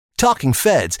Talking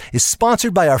Feds is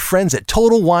sponsored by our friends at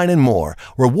Total Wine & More,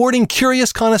 rewarding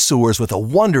curious connoisseurs with a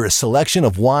wondrous selection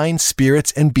of wine,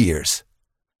 spirits, and beers.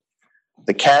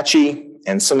 The catchy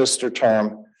and sinister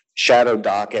term shadow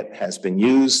docket has been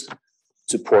used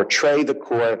to portray the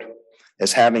court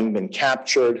as having been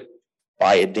captured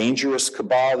by a dangerous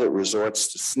cabal that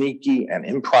resorts to sneaky and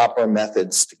improper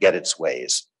methods to get its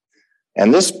ways.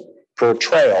 And this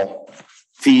portrayal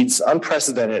feeds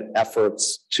unprecedented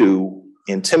efforts to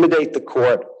intimidate the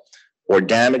court or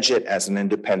damage it as an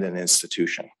independent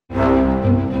institution.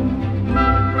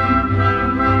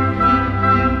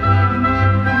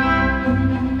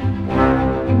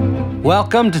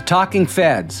 Welcome to Talking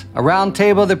Feds, a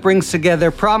roundtable that brings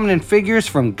together prominent figures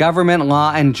from government,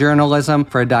 law, and journalism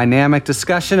for a dynamic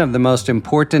discussion of the most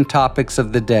important topics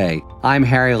of the day. I'm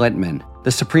Harry Litman.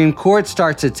 The Supreme Court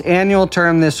starts its annual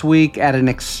term this week at an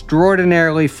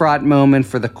extraordinarily fraught moment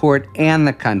for the court and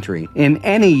the country. In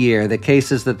any year, the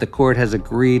cases that the court has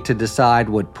agreed to decide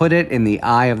would put it in the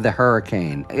eye of the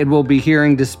hurricane. It will be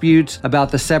hearing disputes about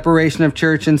the separation of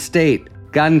church and state,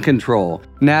 gun control,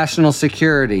 national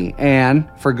security, and,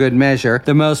 for good measure,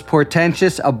 the most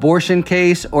portentous abortion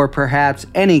case or perhaps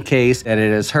any case that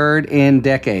it has heard in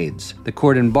decades. The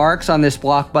court embarks on this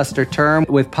blockbuster term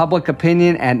with public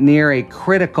opinion at near a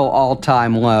critical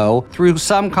all-time low through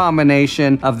some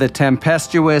combination of the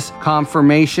tempestuous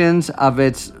confirmations of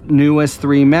its newest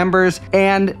three members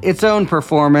and its own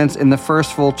performance in the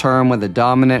first full term with a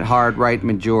dominant hard-right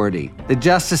majority. The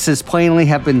justices plainly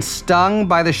have been stung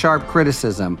by the sharp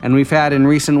criticism, and we've had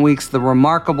in recent weeks the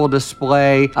remarkable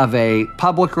display of a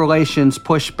public relations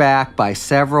pushback by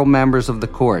several members of the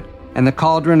court. And the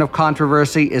cauldron of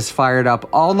controversy is fired up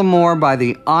all the more by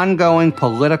the ongoing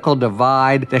political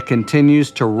divide that continues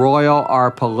to roil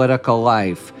our political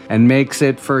life and makes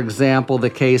it, for example, the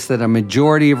case that a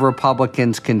majority of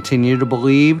Republicans continue to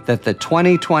believe that the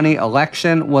 2020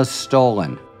 election was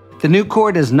stolen. The new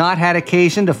court has not had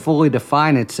occasion to fully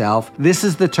define itself. This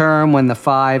is the term when the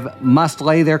five must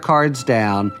lay their cards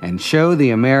down and show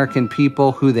the American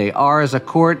people who they are as a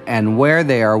court and where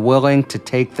they are willing to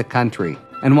take the country.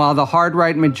 And while the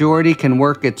hard-right majority can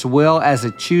work its will as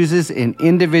it chooses in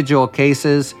individual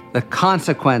cases, the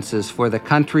consequences for the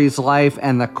country's life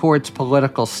and the court's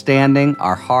political standing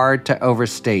are hard to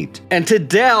overstate. And to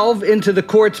delve into the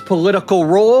court's political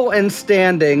role and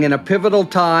standing in a pivotal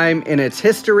time in its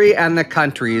history and the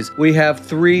country's, we have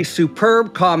three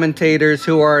superb commentators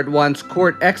who are at once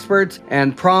court experts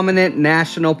and prominent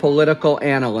national political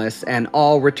analysts, and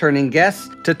all returning guests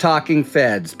to Talking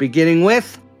Feds, beginning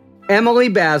with Emily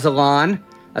Bazelon,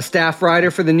 a staff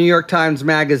writer for the New York Times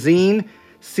Magazine,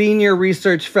 senior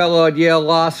research fellow at Yale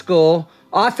Law School,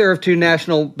 author of two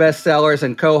national bestsellers,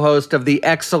 and co-host of the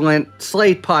excellent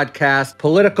Slate podcast,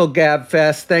 Political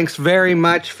Gabfest. Thanks very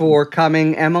much for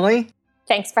coming, Emily.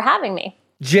 Thanks for having me.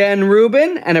 Jen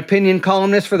Rubin, an opinion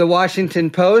columnist for The Washington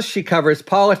Post. She covers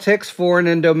politics, foreign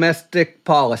and domestic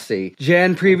policy.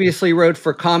 Jen previously wrote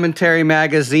for Commentary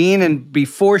Magazine, and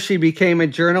before she became a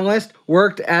journalist,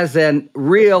 worked as a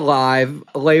real-live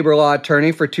labor law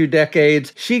attorney for 2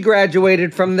 decades. She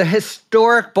graduated from the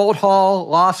historic Bolt Hall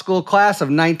Law School class of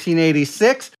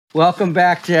 1986. Welcome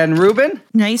back, Jen Rubin.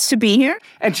 Nice to be here.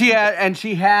 And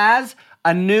she has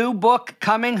a new book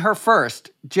coming, her first.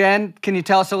 Jen, can you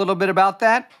tell us a little bit about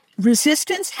that?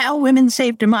 Resistance, How Women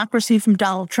Saved Democracy from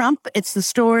Donald Trump. It's the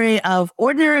story of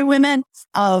ordinary women,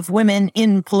 of women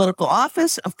in political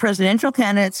office, of presidential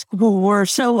candidates who were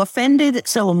so offended,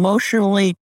 so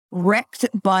emotionally wrecked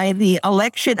by the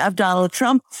election of Donald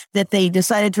Trump that they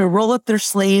decided to roll up their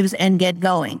sleeves and get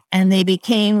going. And they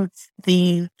became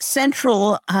the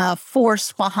central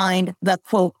force behind the,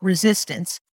 quote,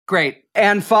 resistance. Great.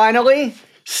 And finally,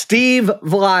 Steve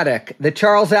Vladeck, the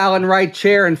Charles Allen Wright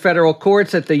Chair in Federal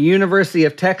Courts at the University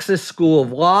of Texas School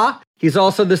of Law. He's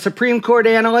also the Supreme Court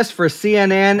analyst for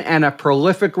CNN and a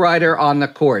prolific writer on the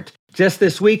court. Just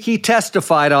this week, he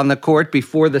testified on the court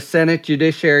before the Senate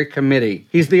Judiciary Committee.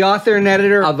 He's the author and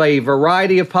editor of a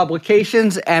variety of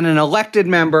publications and an elected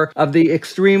member of the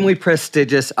extremely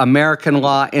prestigious American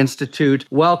Law Institute.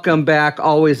 Welcome back.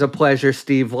 Always a pleasure,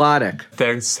 Steve Vladeck.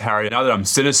 Thanks, Harry. Now that I'm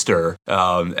sinister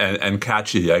and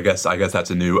catchy, I guess that's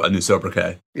a new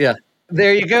sobriquet. Yeah.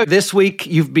 There you go. This week,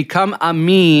 you've become a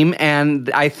meme,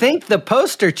 and I think the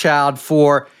poster child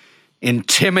for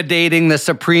intimidating the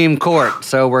Supreme Court.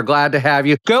 So we're glad to have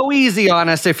you. Go easy on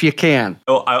us if you can.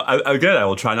 Oh, I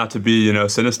will try not to be,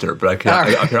 sinister, but I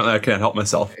can't. Apparently, I can't help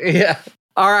myself. Yeah.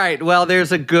 All right, well,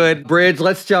 there's a good bridge.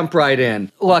 Let's jump right in.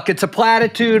 Look, it's a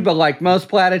platitude, but like most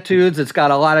platitudes, it's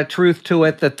got a lot of truth to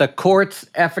it that the court's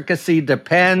efficacy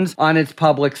depends on its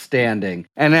public standing.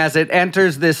 And as it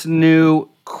enters this new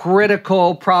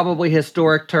critical, probably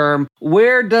historic term,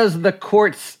 where does the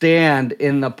court stand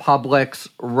in the public's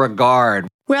regard?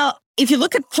 Well, if you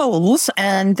look at polls,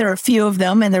 and there are a few of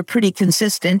them, and they're pretty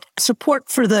consistent, support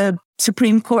for the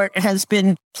Supreme Court has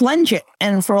been plunging.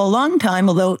 And for a long time,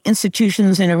 although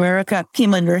institutions in America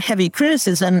came under heavy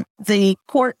criticism, the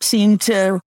court seemed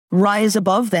to rise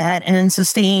above that and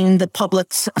sustain the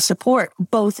public's support,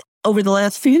 both over the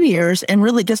last few years and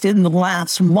really just in the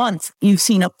last month. You've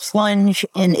seen a plunge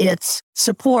in its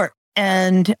support.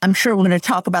 And I'm sure we're going to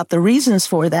talk about the reasons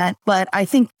for that. But I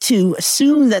think to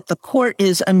assume that the court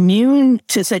is immune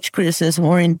to such criticism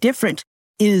or indifferent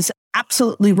is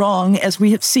absolutely wrong, as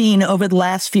we have seen over the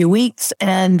last few weeks.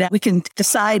 And we can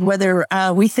decide whether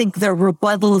we think their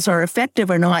rebuttals are effective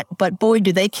or not. But boy,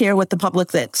 do they care what the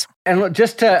public thinks. And look,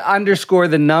 just to underscore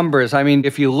the numbers, I mean,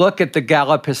 if you look at the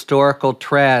Gallup historical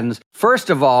trends,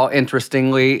 first of all,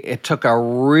 interestingly, it took a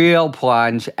real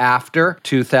plunge after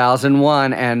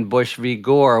 2001 and Bush v.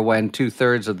 Gore, when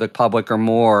 2/3 of the public or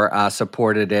more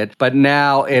supported it. But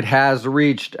now it has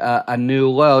reached a new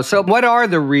low. So what are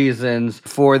the reasons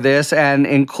for this, and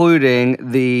including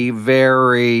the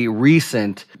very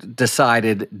recent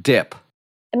decided dip?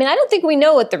 I mean, I don't think we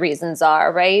know what the reasons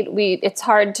are, right? It's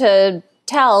hard to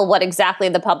tell what exactly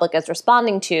the public is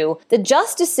responding to. The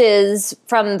justices,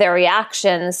 from their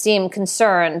reactions, seem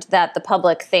concerned that the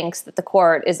public thinks that the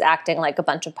court is acting like a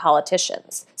bunch of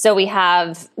politicians. So we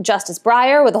have Justice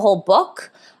Breyer with a whole book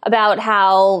about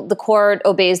how the court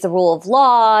obeys the rule of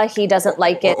law. He doesn't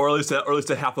like it. Or at least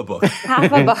a half a book.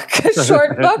 Half a book, a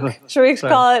short book. Should we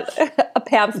call it a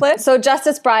pamphlet? So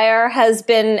Justice Breyer has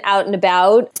been out and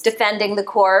about defending the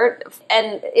court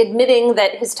and admitting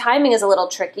that his timing is a little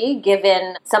tricky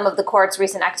given some of the court's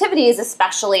recent activities,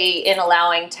 especially in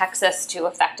allowing Texas to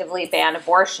effectively ban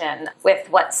abortion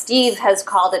with what Steve has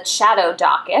called its shadow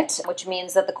docket, which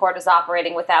means that the court is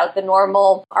operating without the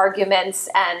normal arguments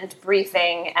and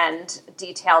briefing and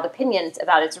detailed opinions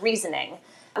about its reasoning.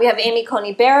 We have Amy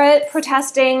Coney Barrett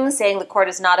protesting, saying the court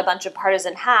is not a bunch of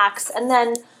partisan hacks. And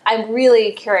then I'm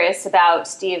really curious about,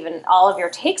 Steve, and all of your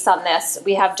takes on this.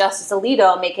 We have Justice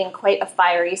Alito making quite a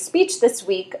fiery speech this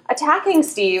week, attacking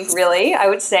Steve, really, I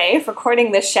would say, for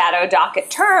coining this shadow docket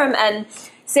term and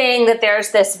saying that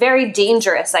there's this very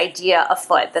dangerous idea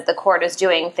afoot that the court is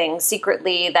doing things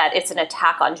secretly, that it's an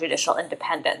attack on judicial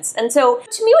independence. And so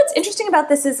to me, what's interesting about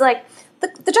this is like,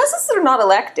 the justices are not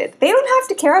elected. They don't have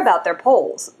to care about their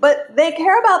polls, but they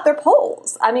care about their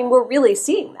polls. I mean, we're really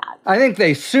seeing that. I think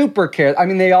they super care. I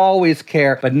mean, they always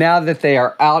care, but now that they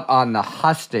are out on the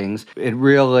hustings, it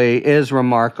really is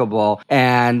remarkable.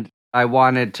 And I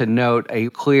wanted to note a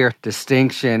clear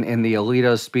distinction in the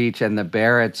Alito speech and the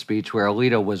Barrett speech, where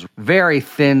Alito was very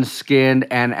thin-skinned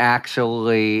and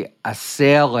actually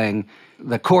assailing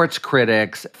the court's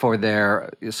critics for their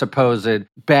supposed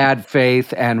bad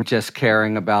faith and just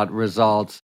caring about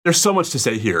results. There's so much to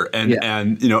say here.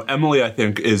 And you know, Emily, I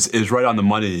think, is right on the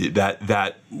money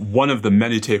that one of the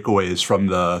many takeaways from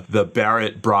the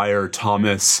Barrett, Breyer,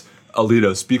 Thomas,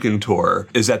 Alito speaking tour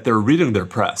is that they're reading their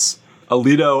press.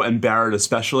 Alito and Barrett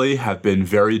especially have been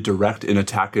very direct in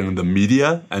attacking the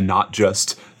media and not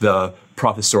just the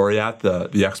professoriate,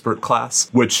 the expert class,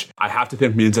 which I have to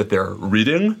think means that they're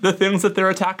reading the things that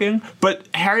they're attacking. But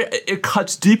Harry, it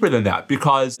cuts deeper than that,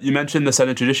 because you mentioned the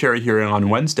Senate Judiciary hearing on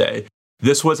Wednesday.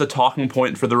 This was a talking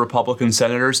point for the Republican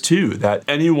senators, too, that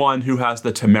anyone who has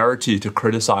the temerity to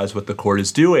criticize what the court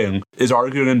is doing is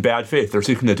arguing in bad faith. They're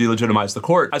seeking to delegitimize the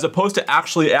court, as opposed to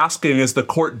actually asking, is the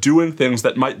court doing things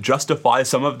that might justify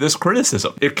some of this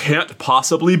criticism? It can't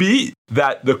possibly be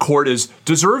that the court is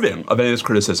deserving of any of this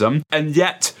criticism, and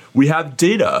yet we have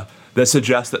data that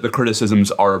suggests that the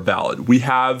criticisms are valid. We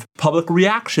have public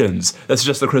reactions that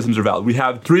suggest the criticisms are valid. We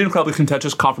have 3 incredibly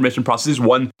contentious confirmation processes,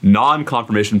 1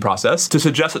 non-confirmation process, to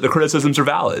suggest that the criticisms are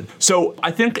valid. So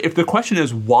I think if the question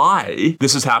is why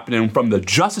this is happening from the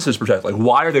justices' perspective, like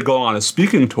why are they going on a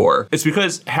speaking tour, it's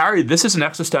because, Harry, this is an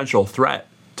existential threat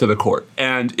to the court.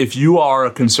 And if you are a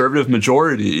conservative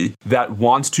majority that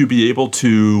wants to be able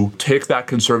to take that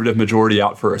conservative majority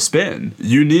out for a spin,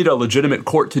 you need a legitimate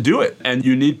court to do it, and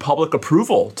you need public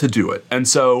approval to do it. And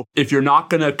so if you're not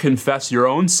going to confess your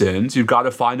own sins, you've got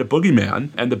to find a boogeyman,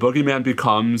 and the boogeyman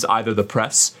becomes either the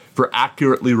press for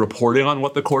accurately reporting on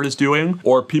what the court is doing,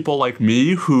 or people like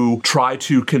me who try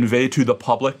to convey to the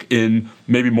public in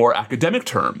maybe more academic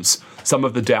terms some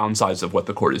of the downsides of what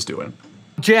the court is doing.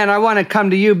 Jen, I want to come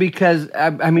to you because,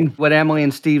 what Emily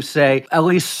and Steve say, at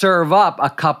least serve up a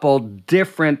couple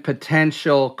different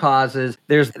potential causes.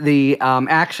 There's the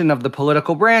action of the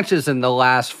political branches in the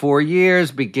last 4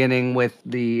 years, beginning with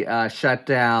the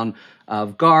shutdown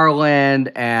of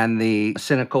Garland and the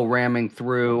cynical ramming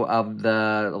through of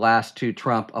the last two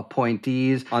Trump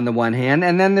appointees on the one hand.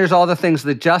 And then there's all the things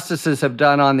the justices have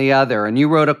done on the other. And you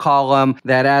wrote a column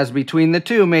that, as between the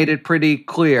two, made it pretty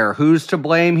clear. Who's to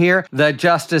blame here? The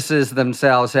justices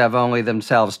themselves have only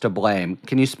themselves to blame.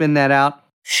 Can you spin that out?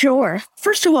 Sure.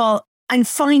 First of all, I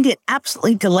find it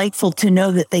absolutely delightful to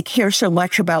know that they care so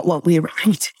much about what we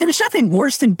write. And there's nothing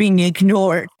worse than being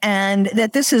ignored, and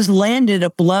that this has landed a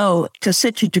blow to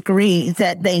such a degree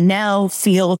that they now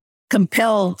feel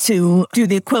compelled to do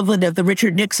the equivalent of the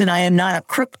Richard Nixon "I am not a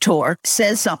crook" tour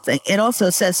says something. It also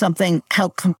says something how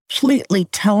completely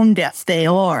tone deaf they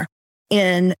are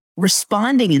in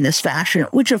responding in this fashion,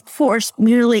 which of course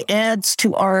merely adds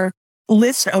to our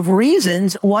list of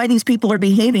reasons why these people are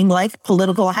behaving like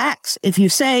political hacks. If you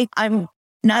say, I'm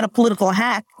not a political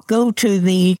hack, go to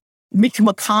the Mitch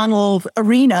McConnell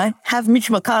arena, have Mitch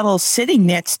McConnell sitting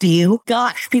next to you.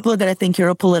 Gosh, people are going to think you're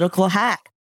a political hack.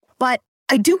 But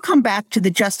I do come back to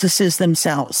the justices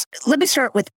themselves. Let me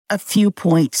start with a few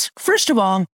points. First of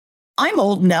all, I'm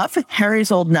old enough,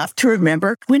 Harry's old enough to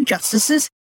remember when justices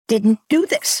didn't do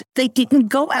this. They didn't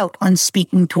go out on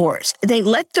speaking tours. They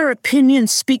let their opinions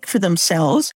speak for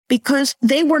themselves because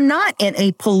they were not in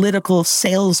a political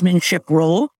salesmanship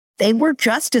role. They were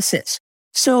justices.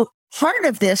 So part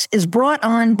of this is brought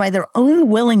on by their own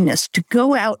willingness to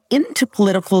go out into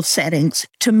political settings,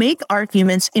 to make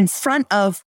arguments in front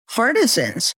of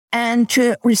partisans, and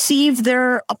to receive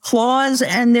their applause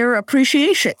and their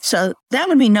appreciation. So that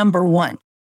would be number one.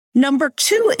 Number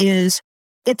two is,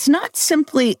 it's not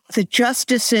simply the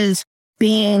justices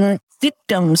being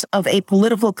victims of a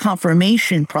political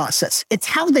confirmation process. It's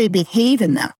how they behave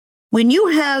in them. When you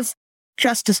have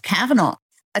Justice Kavanaugh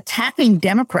attacking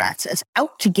Democrats as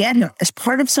out to get him as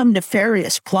part of some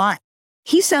nefarious plot,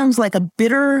 he sounds like a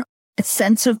bitter,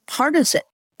 offensive partisan.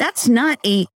 That's not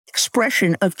an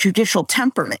expression of judicial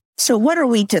temperament. So what are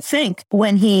we to think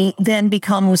when he then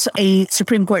becomes a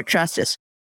Supreme Court justice?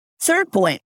 Third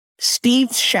point,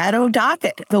 Steve's shadow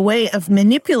docket, the way of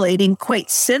manipulating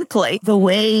quite simply the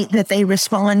way that they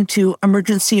respond to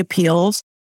emergency appeals,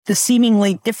 the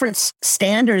seemingly different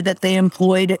standard that they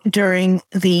employed during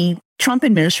the Trump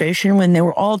administration when they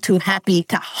were all too happy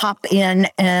to hop in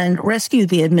and rescue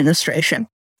the administration,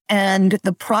 and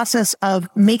the process of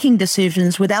making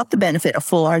decisions without the benefit of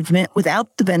full argument,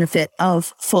 without the benefit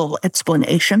of full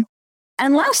explanation.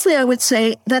 And lastly, I would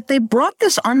say that they brought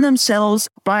this on themselves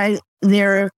by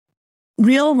their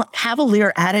real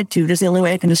cavalier attitude, is the only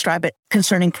way I can describe it,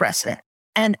 concerning precedent.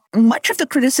 And much of the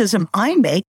criticism I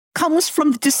make comes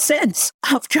from the dissents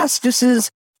of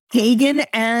Justices Kagan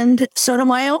and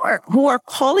Sotomayor, who are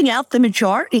calling out the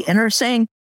majority and are saying,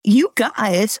 you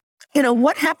guys,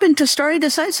 what happened to stare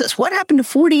decisis? What happened to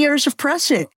 40 years of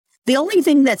precedent? The only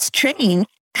thing that's changed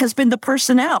has been the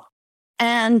personnel.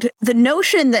 And the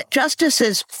notion that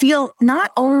justices feel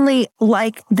not only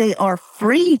like they are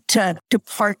free to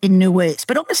depart in new ways,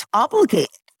 but almost obligated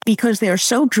because they are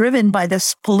so driven by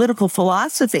this political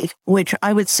philosophy, which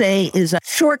I would say is a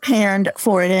shorthand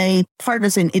for a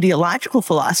partisan ideological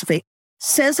philosophy,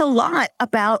 says a lot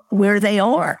about where they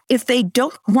are. If they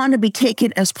don't want to be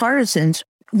taken as partisans,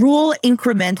 rule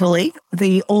incrementally,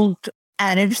 the old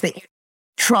adage that you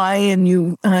try and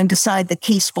you decide the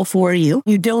case before you.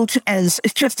 You don't, as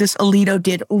Justice Alito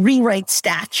did, rewrite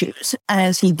statutes,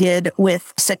 as he did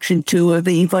with Section 2 of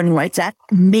the Voting Rights Act,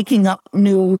 making up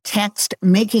new text,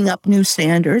 making up new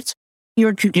standards,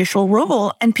 your judicial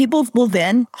role, and people will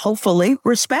then hopefully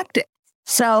respect it.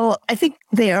 So I think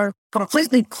they are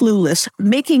completely clueless,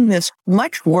 making this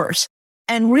much worse,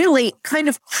 and really kind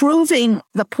of proving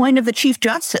the point of the Chief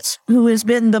Justice, who has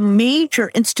been the major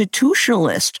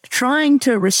institutionalist trying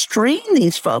to restrain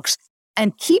these folks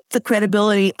and keep the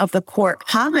credibility of the court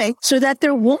high so that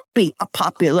there won't be a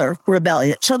popular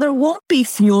rebellion. So there won't be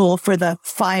fuel for the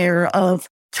fire of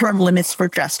term limits for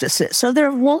justices. So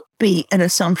there won't be an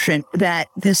assumption that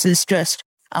this is just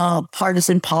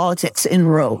partisan politics in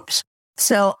robes.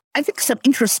 So I think some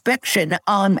introspection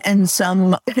and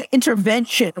some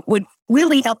intervention would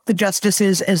really help the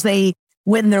justices as they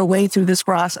win their way through this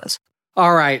process.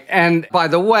 All right. And by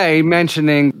the way,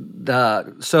 mentioning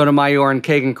the Sotomayor and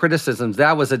Kagan criticisms,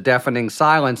 that was a deafening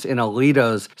silence in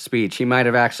Alito's speech. He might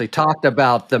have actually talked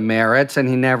about the merits, and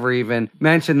he never even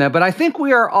mentioned that. But I think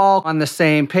we are all on the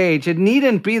same page. It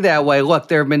needn't be that way. Look,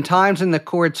 there have been times in the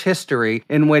court's history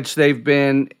in which they've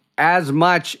been as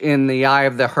much in the eye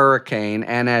of the hurricane,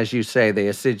 and as you say, they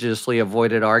assiduously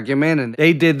avoided argument, and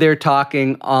they did their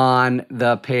talking on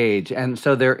the page. And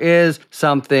so there is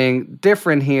something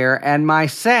different here. And my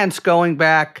sense, going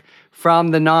back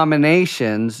from the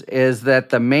nominations, is that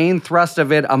the main thrust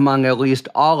of it among at least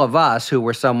all of us who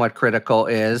were somewhat critical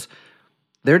is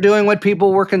they're doing what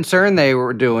people were concerned they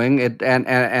were doing,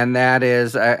 and that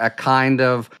is a kind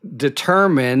of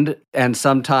determined and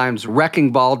sometimes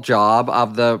wrecking ball job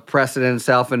of the president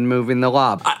himself in moving the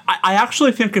law. I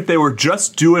actually think if they were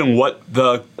just doing what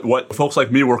folks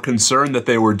like me were concerned that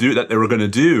they were going to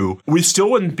do, we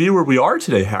still wouldn't be where we are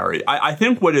today, Harry. I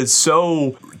think what is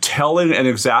so telling and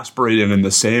exasperating in the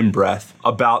same breath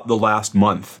about the last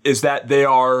month is that they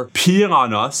are peeing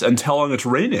on us and telling it's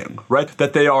raining, right?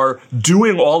 That they are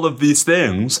doing all of these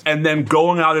things and then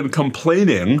going out and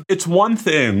complaining. It's one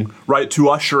thing, right, to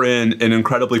usher in an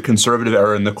incredibly conservative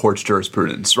era in the court's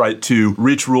jurisprudence, right? To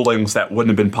reach rulings that wouldn't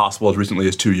have been possible as recently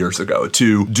as 2 years ago,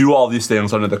 to do all these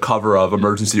things under the cover of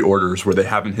emergency orders where they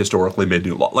haven't historically made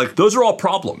new law. Like, those are all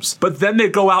problems. But then they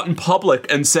go out in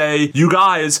public and say, you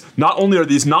guys, not only are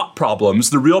these not problems,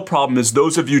 the real problem is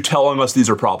those of you telling us these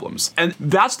are problems. And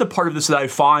that's the part of this that I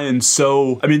find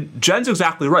so, I mean, Jen's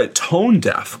exactly right, tone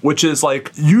deaf, which is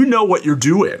like, you know what you're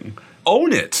doing.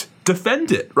 Own it.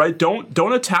 Defend it, right?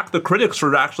 Don't attack the critics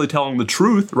for actually telling the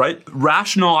truth, right?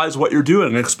 Rationalize what you're doing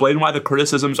and explain why the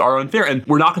criticisms are unfair. And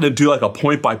we're not going to do like a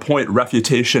point-by-point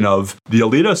refutation of the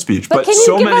Alito speech. But can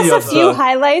you give us a few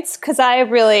highlights? Because I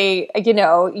really,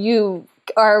 you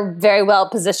are very well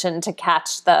positioned to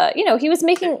catch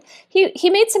he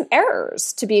made some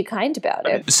errors, to be kind about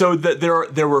it. So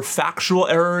there were factual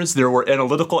errors, there were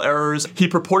analytical errors. He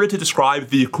purported to describe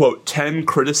the, quote, 10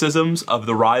 criticisms of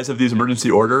the rise of these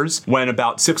emergency orders, when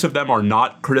about 6 of them are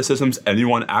not criticisms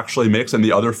anyone actually makes, and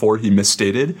the other 4 he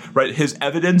misstated, right? His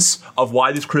evidence of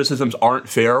why these criticisms aren't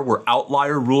fair were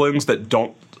outlier rulings that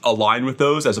don't align with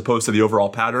those as opposed to the overall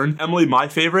pattern. Emily, my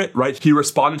favorite, right? He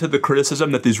responded to the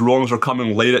criticism that these rulings are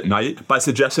coming late at night by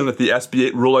suggesting that the SB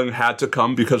 8 ruling had to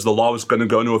come because the law was going to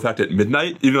go into effect at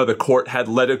midnight, even though the court had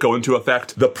let it go into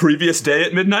effect the previous day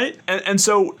at midnight. And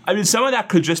so, I mean, some of that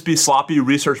could just be sloppy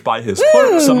research by his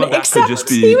clerk. Some of that could just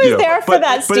be... He was there for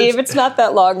that, Steve. It's not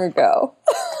that long ago.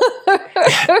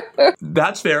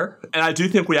 That's fair. And I do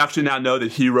think we actually now know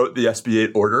that he wrote the SB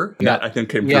 8 order. Yeah. That I think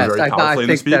came through very powerfully in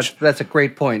the speech. That's a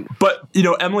great point. But,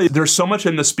 Emily, there's so much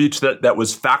in the speech that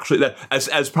was factually, that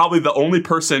as probably the only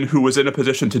person who was in a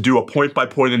position to do a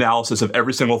point-by-point analysis of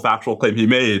every single factual claim he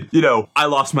made, I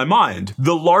lost my mind.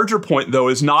 The larger point, though,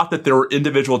 is not that there were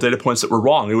individual data points that were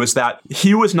wrong. It was that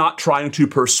he was not trying to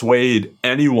persuade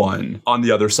anyone on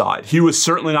the other side. He was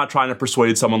certainly not trying to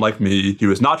persuade someone like me. He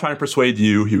was not trying to persuade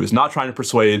you. He was not trying to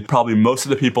persuade probably most of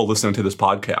the people listening to this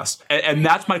podcast. And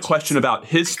that's my question about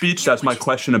his speech. That's my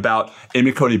question about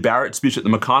Amy Coney Barrett's speech at the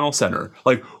McConnell Center.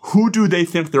 Like, who do they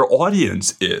think their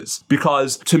audience is?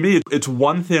 Because to me, it's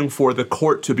one thing for the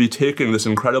court to be taking this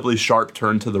incredibly sharp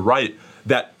turn to the right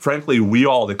that, frankly, we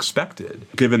all expected,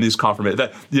 given these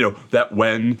confirmations, that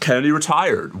when Kennedy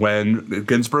retired, when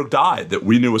Ginsburg died, that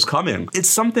we knew was coming. It's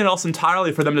something else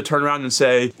entirely for them to turn around and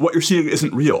say, what you're seeing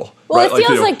isn't real. Well, right? It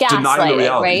feels like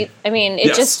gaslighting, right? I mean,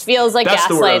 it just feels like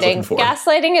gaslighting.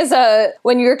 Gaslighting is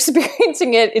when you're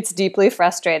experiencing it, it's deeply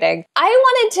frustrating. I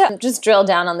wanted to just drill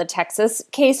down on the Texas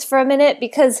case for a minute,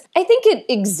 because I think it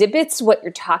exhibits what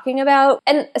you're talking about.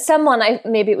 And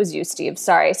maybe it was you, Steve,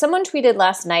 sorry. Someone tweeted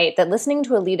last night that listening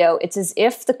to Alito, it's as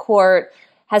if the court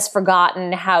has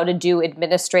forgotten how to do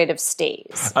administrative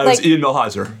stays. It was Ian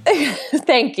Milhiser.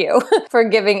 Thank you for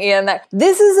giving Ian that.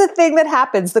 This is a thing that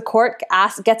happens. The court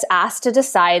gets asked to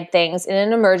decide things in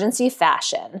an emergency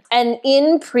fashion. And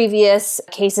in previous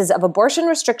cases of abortion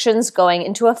restrictions going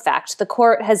into effect, the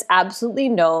court has absolutely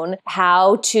known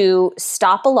how to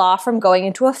stop a law from going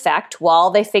into effect while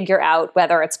they figure out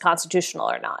whether it's constitutional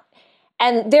or not.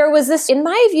 And there was this, in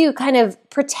my view, kind of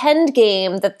pretend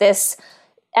game that this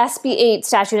SB 8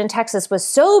 statute in Texas was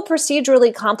so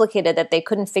procedurally complicated that they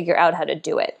couldn't figure out how to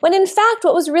do it. When in fact,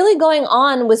 what was really going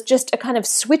on was just a kind of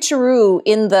switcheroo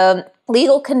in the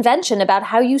legal convention about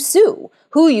how you sue,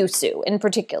 who you sue in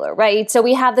particular, right? So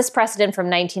we have this precedent from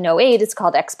 1908. It's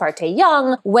called Ex parte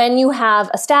Young. When you have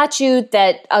a statute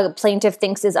that a plaintiff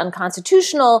thinks is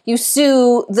unconstitutional, you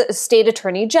sue the state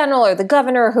attorney general or the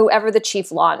governor or whoever the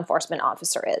chief law enforcement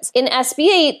officer is. In SB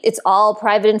 8, it's all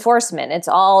private enforcement. It's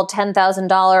all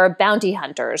 $10,000 bounty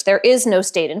hunters. There is no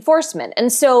state enforcement.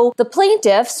 And so the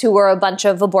plaintiffs, who were a bunch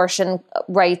of abortion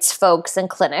rights folks and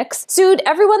clinics, sued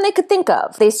everyone they could think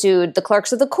of. They sued the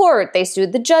clerks of the court. They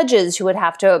sued the judges who would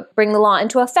have to bring the law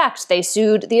into effect. They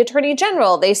sued the attorney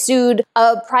general. They sued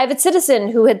a private citizen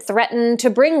who had threatened to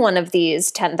bring one of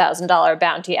these $10,000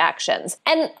 bounty actions.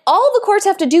 And all the courts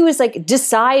have to do is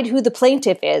decide who the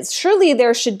plaintiff is. Surely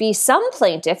there should be some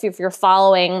plaintiff if you're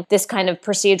following this kind of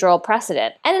procedural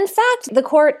precedent. And in fact, the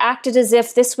court acted as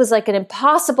if this was an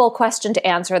impossible question to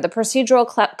answer. The procedural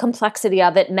complexity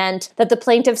of it meant that the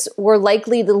plaintiffs were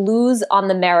likely to lose on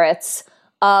the merits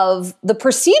of the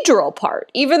procedural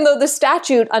part, even though the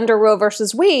statute under Roe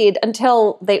versus Wade,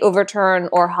 until they overturn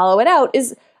or hollow it out,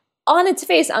 is on its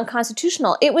face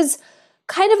unconstitutional. It was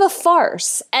kind of a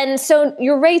farce. And so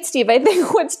you're right, Steve. I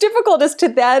think what's difficult is to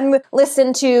then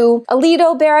listen to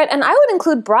Alito, Barrett, and I would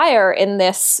include Breyer in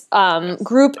this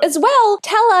group as well,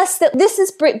 tell us that this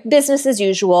is business as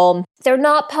usual. They're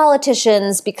not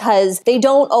politicians because they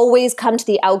don't always come to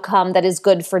the outcome that is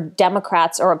good for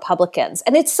Democrats or Republicans.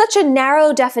 And it's such a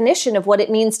narrow definition of what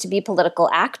it means to be political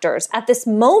actors at this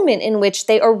moment in which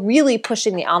they are really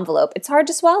pushing the envelope. It's hard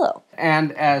to swallow.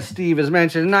 And as Steve has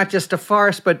mentioned, not just a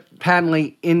farce, but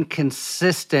patently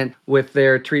inconsistent with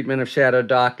their treatment of shadow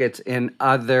dockets in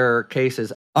other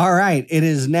cases. All right, it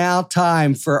is now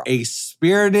time for a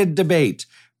spirited debate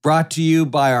brought to you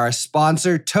by our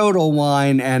sponsor, Total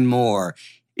Wine & More.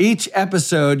 Each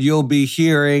episode, you'll be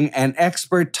hearing an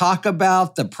expert talk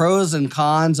about the pros and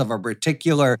cons of a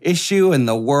particular issue in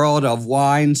the world of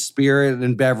wine, spirit,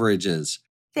 and beverages.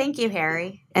 Thank you,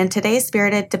 Harry. In today's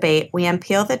spirited debate, we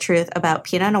unpeel the truth about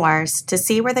Pinot Noirs to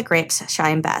see where the grapes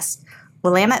shine best,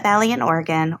 Willamette Valley in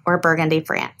Oregon or Burgundy,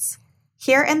 France.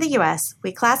 Here in the U.S.,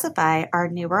 we classify our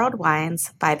New World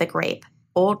wines by the grape.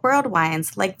 Old World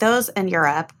wines, like those in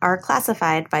Europe, are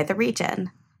classified by the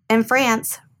region. In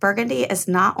France, Burgundy is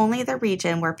not only the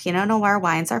region where Pinot Noir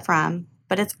wines are from,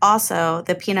 but it's also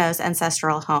the Pinot's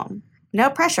ancestral home. No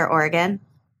pressure, Oregon.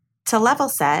 To level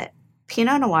set,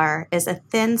 Pinot Noir is a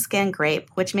thin-skinned grape,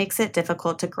 which makes it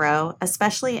difficult to grow,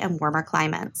 especially in warmer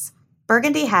climates.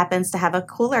 Burgundy happens to have a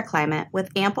cooler climate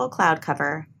with ample cloud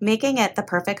cover, making it the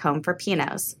perfect home for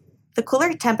Pinots. The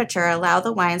cooler temperature allows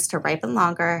the wines to ripen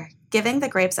longer, giving the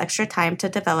grapes extra time to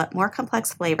develop more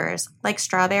complex flavors like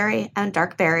strawberry and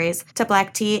dark berries to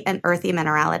black tea and earthy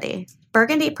minerality.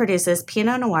 Burgundy produces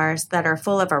Pinot Noirs that are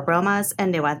full of aromas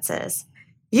and nuances.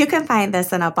 You can find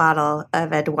this in a bottle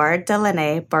of Edouard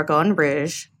Delaney Bourgogne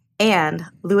Rouge and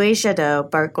Louis Jadot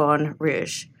Bourgogne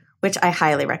Rouge, which I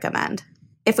highly recommend.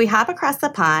 If we hop across the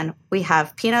pond, we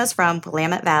have Pinots from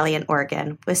Willamette Valley in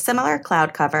Oregon with similar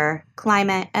cloud cover,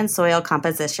 climate, and soil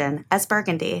composition as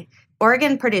Burgundy.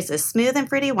 Oregon produces smooth and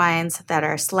fruity wines that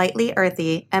are slightly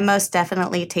earthy and most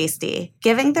definitely tasty,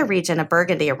 giving the region of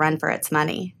Burgundy a run for its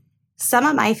money. Some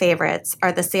of my favorites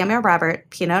are the Samuel Robert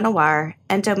Pinot Noir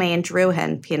and Domaine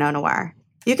Drouhin Pinot Noir.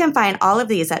 You can find all of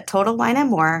these at Total Wine &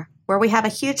 More, where we have a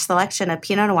huge selection of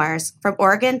Pinot Noirs from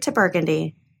Oregon to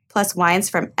Burgundy, plus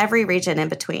wines from every region in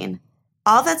between.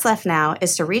 All that's left now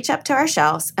is to reach up to our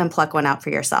shelves and pluck one out for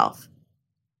yourself.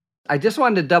 I just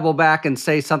wanted to double back and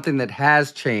say something that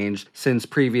has changed since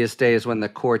previous days when the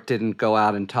court didn't go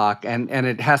out and talk, and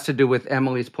it has to do with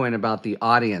Emily's point about the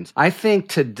audience. I think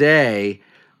today,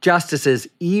 justices,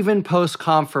 even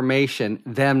post-confirmation,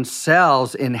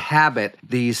 themselves inhabit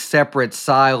these separate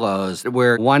silos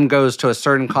where one goes to a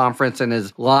certain conference and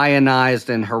is lionized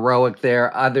and heroic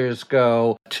there. Others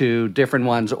go to different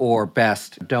ones or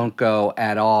best don't go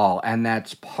at all. And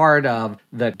that's part of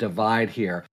the divide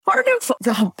here. Part of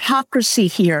the hypocrisy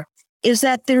here is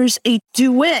that there's a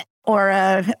duet or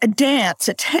a dance,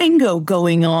 a tango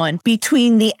going on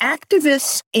between the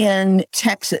activists in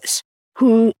Texas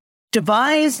who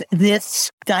devised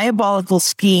this diabolical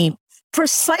scheme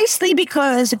precisely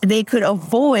because they could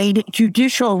avoid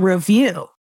judicial review.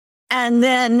 And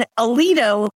then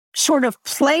Alito sort of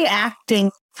play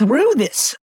acting through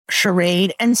this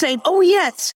charade and saying, oh,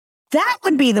 yes, that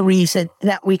would be the reason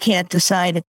that we can't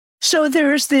decide it. So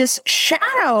there's this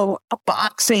shadow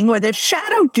boxing or the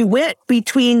shadow duet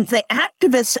between the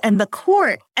activists and the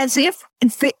court as if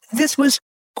this was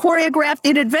choreographed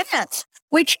in advance,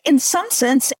 which in some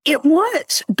sense it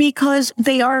was, because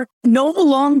they are no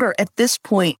longer at this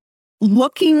point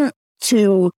looking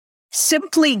to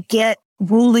simply get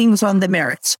rulings on the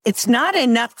merits. It's not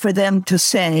enough for them to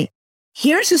say,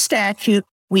 here's a statute.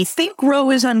 We think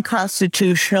Roe is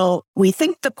unconstitutional. We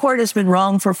think the court has been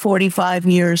wrong for 45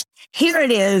 years. Here it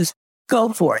is.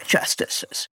 Go for it,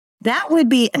 justices. That would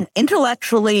be an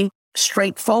intellectually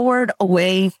straightforward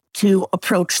way to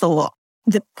approach the law.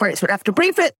 The parties would have to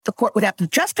brief it. The court would have to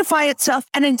justify itself.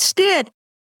 And instead,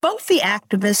 both the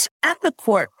activists and the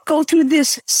court go through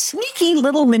this sneaky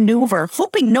little maneuver,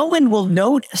 hoping no one will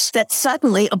notice that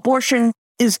suddenly abortion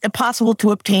is possible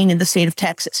to obtain in the state of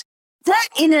Texas. That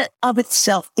in and of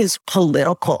itself is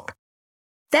political.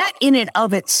 That in and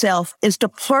of itself is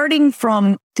departing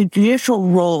from the judicial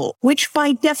role, which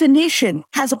by definition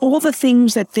has all the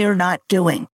things that they're not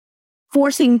doing.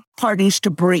 Forcing parties to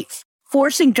brief,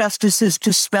 forcing justices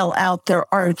to spell out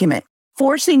their argument,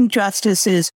 forcing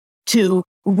justices to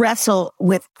wrestle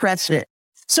with precedent.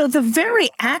 So the very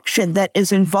action that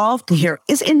is involved here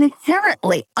is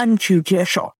inherently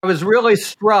unjudicial. I was really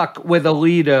struck with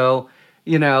Alito.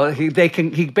 You know, he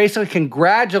basically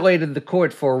congratulated the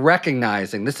court for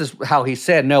recognizing, this is how he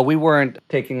said, no, we weren't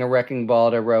taking a wrecking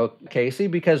ball to row Casey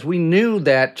because we knew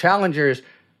that challengers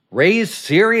raised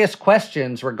serious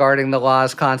questions regarding the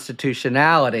law's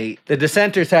constitutionality. The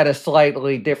dissenters had a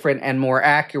slightly different and more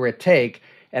accurate take,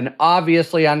 an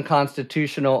obviously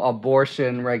unconstitutional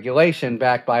abortion regulation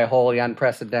backed by a wholly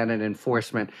unprecedented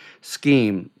enforcement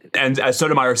scheme. And as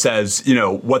Sotomayor says, you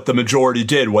know, what the majority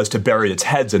did was to bury its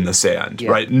heads in the sand,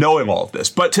 right? Knowing all of this.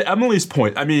 But to Emily's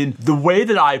point, I mean, the way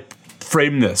that I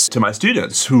frame this to my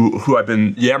students who I've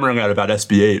been yammering at about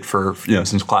SB 8 for, you know,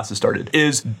 since classes started,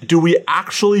 is do we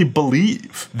actually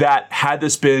believe that had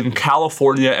this been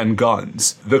California and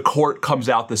guns, the court comes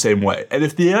out the same way? And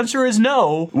if the answer is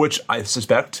no, which I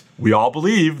suspect we all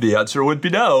believe the answer would be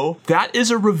no, that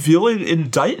is a revealing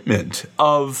indictment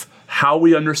of how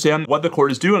we understand what the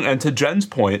court is doing. And to Jen's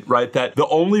point, right, that the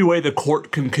only way the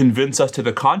court can convince us to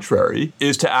the contrary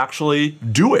is to actually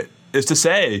do it, is to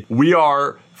say we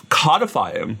are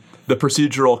codifying the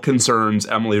procedural concerns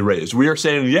Emily raised. We are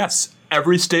saying, yes,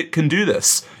 every state can do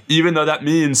this, even though that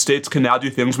means states can now do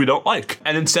things we don't like.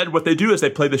 And instead, what they do is they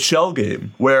play the shell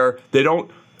game, where they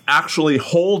don't actually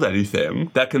hold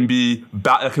anything that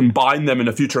can bind them in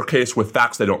a future case with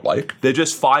facts they don't like. They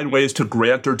just find ways to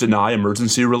grant or deny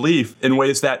emergency relief in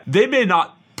ways that they may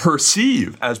not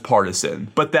perceive as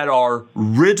partisan, but that are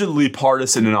rigidly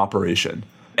partisan in operation.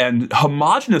 And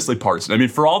homogeneously partisan. I mean,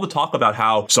 for all the talk about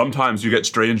how sometimes you get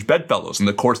strange bedfellows and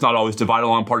the court's not always divided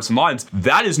along partisan lines,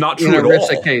 that is not true at all.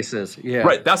 In cases, yeah.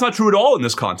 Right, that's not true at all in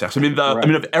this context. I mean,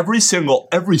 of every single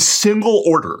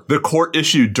order the court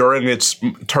issued during its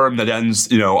term that ends,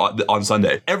 you know, on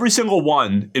Sunday, every single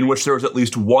one in which there was at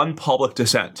least one public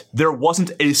dissent, there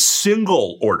wasn't a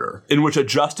single order in which a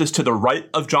justice to the right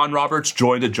of John Roberts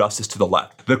joined a justice to the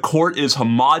left. The court is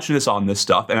homogenous on this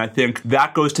stuff, and I think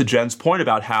that goes to Jen's point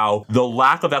about how the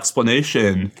lack of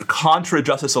explanation contra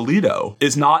Justice Alito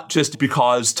is not just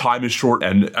because time is short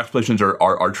and explanations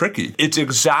are tricky. It's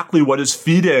exactly what is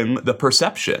feeding the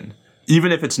perception,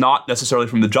 even if it's not necessarily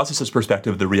from the justice's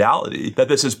perspective, the reality that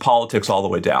this is politics all the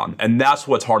way down. And that's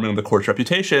what's harming the court's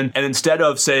reputation. And instead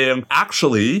of saying,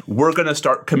 actually, we're going to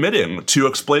start committing to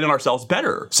explaining ourselves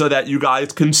better so that you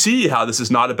guys can see how this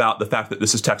is not about the fact that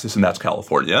this is Texas and that's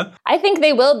California. I think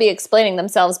they will be explaining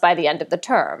themselves by the end of the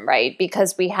term, right?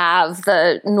 Because we have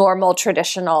the normal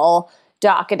traditional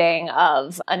docketing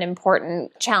of an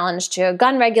important challenge to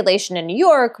gun regulation in New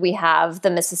York. We have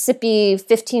the Mississippi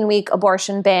 15-week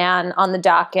abortion ban on the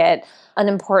docket, an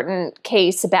important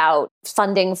case about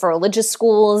funding for religious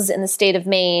schools in the state of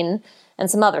Maine, and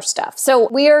some other stuff. So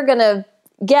we are going to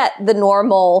get the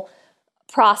normal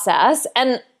process.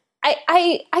 And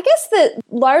I guess the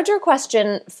larger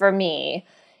question for me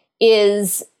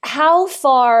is, how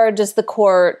far does the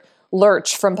court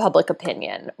lurch from public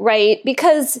opinion, right?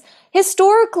 Because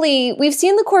historically, we've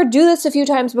seen the court do this a few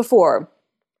times before.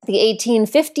 The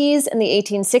 1850s and the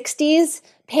 1860s,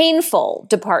 painful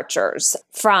departures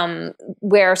from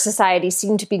where society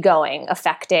seemed to be going,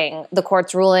 affecting the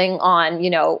court's ruling on,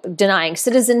 denying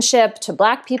citizenship to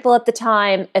Black people at the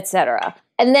time, etc.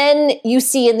 And then you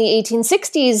see in the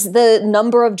 1860s, the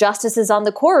number of justices on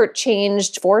the court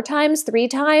changed 4 times, 3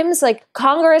 times. Like,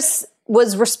 Congress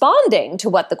was responding to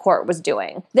what the court was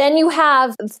doing. Then you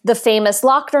have the famous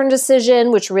Lochner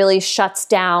decision, which really shuts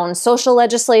down social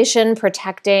legislation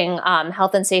protecting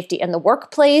health and safety in the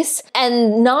workplace,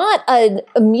 and not an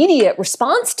immediate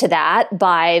response to that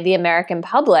by the American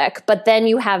public. But then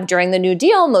you have, during the New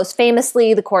Deal, most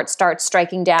famously, the court starts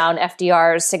striking down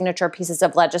FDR's signature pieces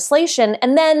of legislation,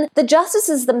 and then the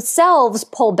justices themselves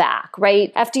pull back,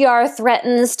 right? FDR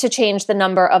threatens to change the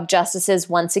number of justices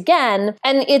once again,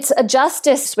 and it's a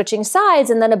justice switching sides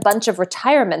and then a bunch of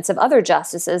retirements of other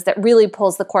justices that really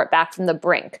pulls the court back from the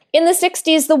brink. In the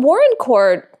 60s, the Warren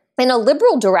Court, in a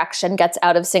liberal direction, gets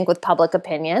out of sync with public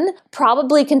opinion,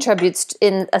 probably contributes,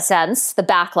 in a sense, the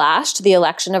backlash to the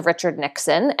election of Richard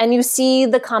Nixon. And you see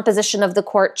the composition of the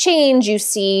court change. You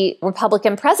see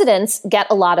Republican presidents get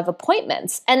a lot of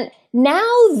appointments. And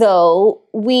now, though,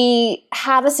 we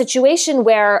have a situation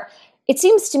where it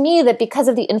seems to me that because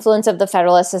of the influence of the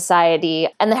Federalist Society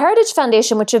and the Heritage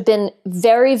Foundation, which have been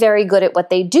very, very good at what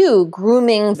they do,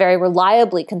 grooming very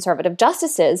reliably conservative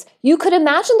justices, you could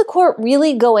imagine the court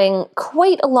really going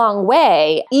quite a long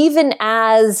way, even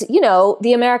as,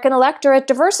 the American electorate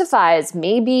diversifies,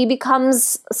 maybe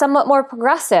becomes somewhat more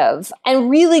progressive, and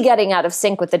really getting out of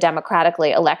sync with the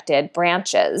democratically elected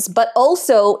branches, but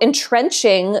also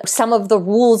entrenching some of the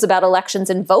rules about elections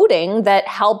and voting that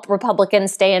help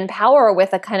Republicans stay in power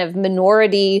with a kind of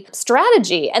minority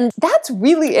strategy. And that's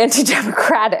really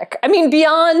anti-democratic. I mean,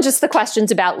 beyond just the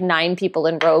questions about 9 people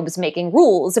in robes making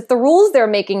rules, if the rules they're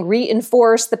making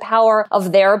reinforce the power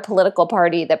of their political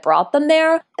party that brought them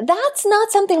there, that's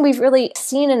not something we've really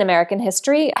seen in American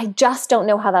history. I just don't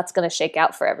know how that's going to shake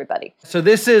out for everybody. So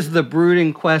this is the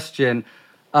brooding question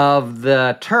of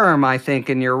the term, I think,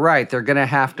 and you're right. They're going to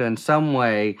have to in some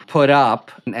way put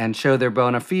up and show their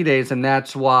bona fides, and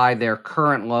that's why their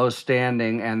current low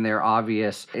standing and their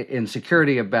obvious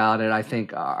insecurity about it, I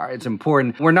think, it's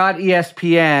important. We're not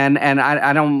ESPN, and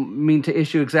I don't mean to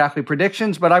issue exactly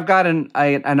predictions, but I've got an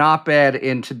op-ed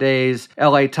in today's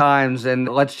LA Times, and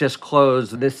let's just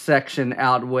close this section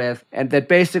out with, and that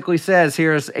basically says,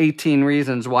 here's 18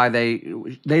 reasons why they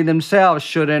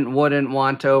themselves wouldn't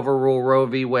want to overrule Roe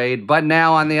v. Wade, but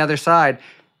now on the other side,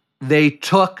 they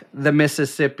took the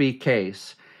Mississippi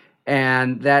case.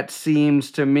 And that seems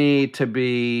to me to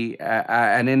be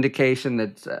an indication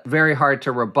that's very hard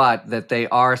to rebut that they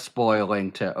are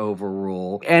spoiling to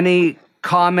overrule. Any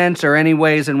comments or any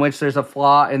ways in which there's a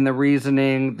flaw in the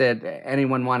reasoning that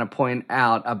anyone want to point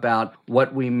out about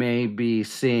what we may be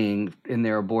seeing in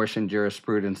their abortion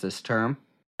jurisprudence this term?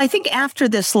 I think after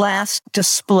this last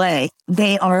display,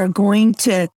 they are going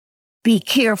to be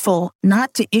careful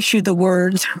not to issue the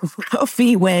words Roe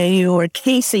v. Wade or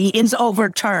Casey is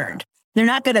overturned. They're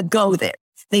not going to go there.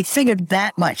 They figured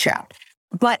that much out.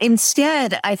 But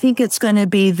instead, I think it's going to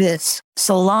be this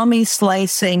salami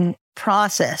slicing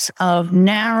process of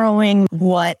narrowing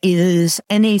what is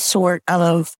any sort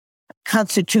of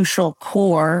constitutional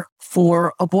core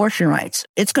for abortion rights.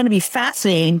 It's going to be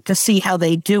fascinating to see how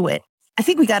they do it. I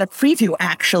think we got a preview,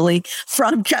 actually,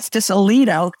 from Justice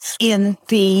Alito in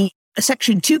the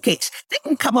Section 2 case. They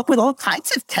can come up with all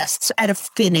kinds of tests out of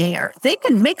thin air. They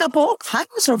can make up all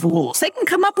kinds of rules. They can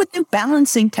come up with new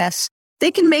balancing tests.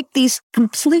 They can make these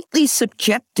completely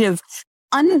subjective,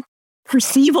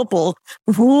 unperceivable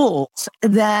rules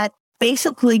that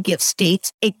basically give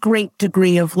states a great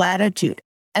degree of latitude.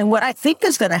 And what I think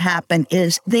is going to happen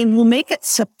is they will make it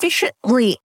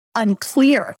sufficiently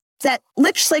unclear that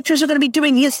legislatures are going to be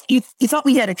doing this. You thought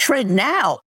we had a trend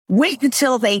now. Wait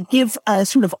until they give a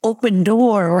sort of open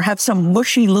door or have some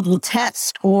mushy little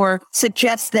test or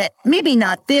suggest that maybe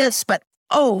not this, but,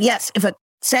 oh, yes, if a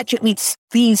statute meets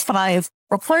these 5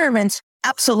 requirements,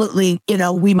 absolutely,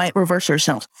 we might reverse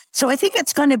ourselves. So I think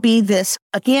it's going to be this,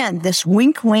 again, this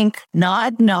wink, wink,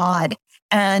 nod, nod,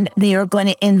 and they are going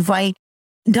to invite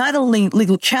not only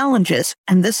legal challenges,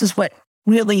 and this is what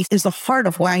really is the heart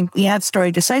of why we have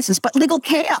stare decisis, but legal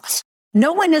chaos.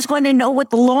 No one is going to know what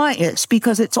the law is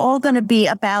because it's all going to be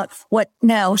about what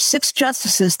now 6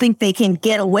 justices think they can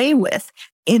get away with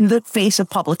in the face of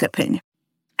public opinion.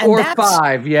 And or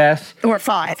 5, yes. Or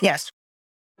 5, yes.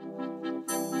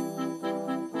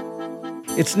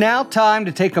 It's now time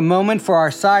to take a moment for our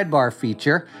sidebar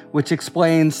feature, which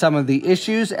explains some of the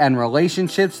issues and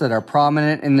relationships that are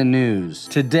prominent in the news.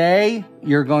 Today,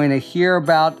 you're going to hear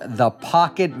about the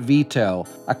pocket veto,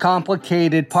 a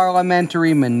complicated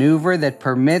parliamentary maneuver that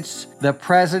permits the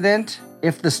president,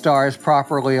 if the stars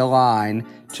properly align,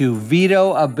 to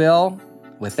veto a bill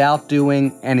without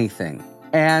doing anything.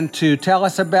 And to tell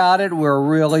us about it, we're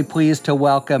really pleased to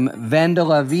welcome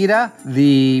Vendela Vida,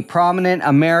 the prominent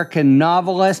American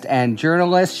novelist and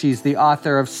journalist. She's the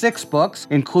author of 6 books,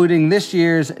 including this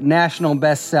year's national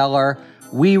bestseller,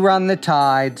 We Run the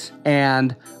Tides,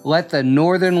 and Let the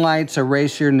Northern Lights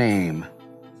Erase Your Name.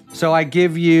 So I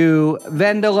give you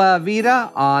Vendela Vida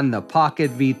on the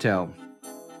pocket veto.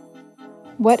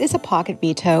 What is a pocket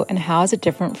veto and how is it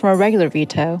different from a regular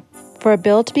veto? For a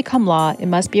bill to become law, it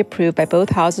must be approved by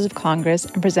both houses of Congress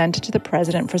and presented to the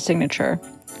president for signature.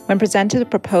 When presented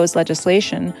with proposed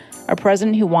legislation, a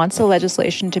president who wants the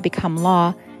legislation to become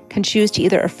law can choose to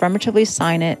either affirmatively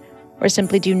sign it or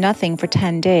simply do nothing for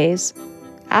 10 days,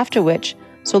 after which,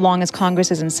 so long as Congress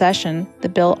is in session, the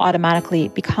bill automatically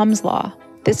becomes law.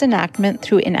 This enactment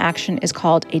through inaction is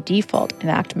called a default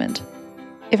enactment.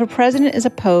 If a president is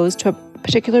opposed to a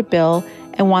particular bill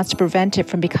and wants to prevent it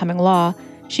from becoming law,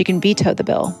 she can veto the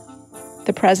bill.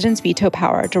 The president's veto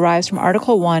power derives from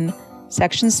Article 1,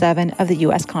 Section 7 of the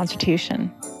U.S.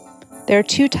 Constitution. There are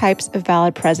two types of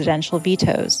valid presidential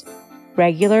vetoes,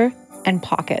 regular and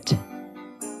pocket.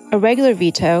 A regular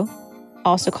veto,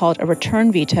 also called a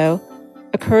return veto,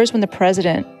 occurs when the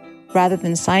president, rather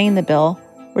than signing the bill,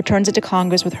 returns it to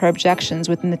Congress with her objections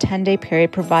within the 10-day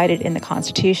period provided in the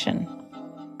Constitution.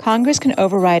 Congress can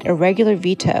override a regular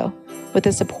veto with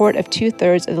the support of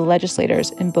 2/3 of the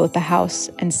legislators in both the House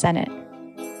and Senate.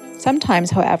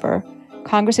 Sometimes, however,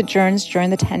 Congress adjourns during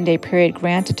the 10-day period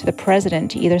granted to the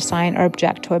president to either sign or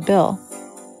object to a bill.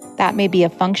 That may be a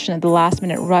function of the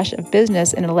last-minute rush of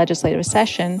business in a legislative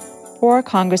session, or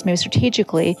Congress may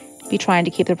strategically be trying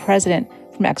to keep the president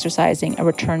from exercising a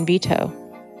return veto.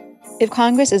 If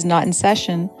Congress is not in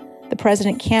session, the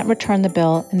president can't return the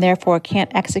bill and therefore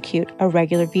can't execute a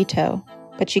regular veto,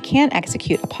 but she can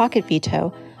execute a pocket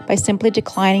veto by simply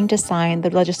declining to sign the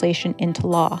legislation into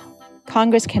law.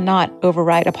 Congress cannot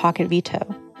override a pocket veto.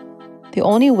 The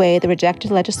only way the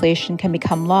rejected legislation can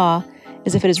become law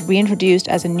is if it is reintroduced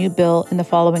as a new bill in the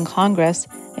following Congress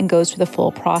and goes through the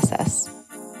full process.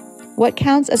 What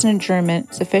counts as an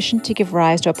adjournment sufficient to give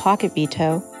rise to a pocket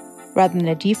veto, rather than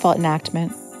a default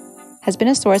enactment, has been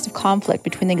a source of conflict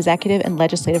between the executive and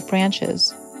legislative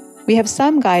branches. We have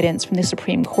some guidance from the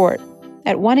Supreme Court.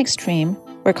 At one extreme,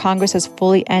 where Congress has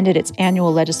fully ended its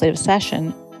annual legislative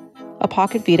session, a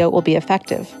pocket veto will be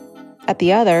effective. At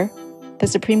the other, the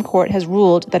Supreme Court has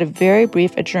ruled that a very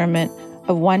brief adjournment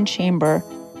of one chamber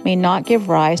may not give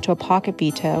rise to a pocket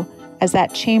veto, as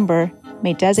that chamber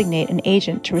may designate an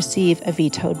agent to receive a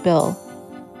vetoed bill.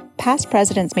 Past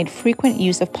presidents made frequent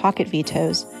use of pocket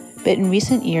vetoes, but in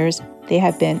recent years, they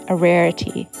have been a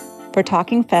rarity. For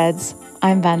Talking Feds,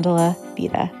 I'm Vendela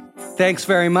Vida. Thanks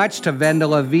very much to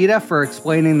Vendela Vida for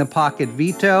explaining the pocket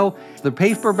veto. The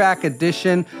paperback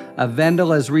edition of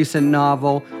Vendela's recent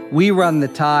novel, We Run the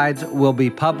Tides, will be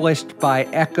published by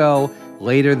Echo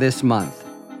later this month.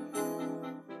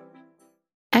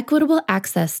 Equitable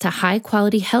access to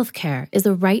high-quality healthcare is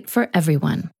a right for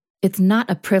everyone. It's not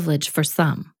a privilege for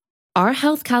some. Our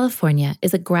Health California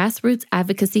is a grassroots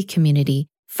advocacy community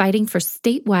fighting for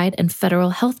statewide and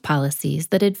federal health policies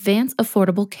that advance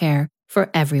affordable care for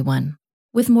everyone.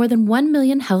 With more than 1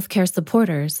 million healthcare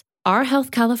supporters, Our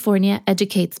Health California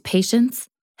educates patients,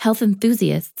 health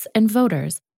enthusiasts, and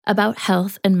voters about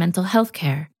health and mental health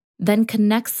care, then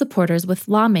connects supporters with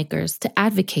lawmakers to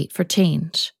advocate for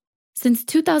change. Since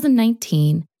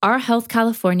 2019, Our Health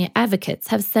California advocates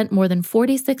have sent more than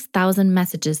 46,000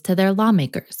 messages to their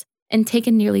lawmakers and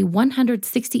taken nearly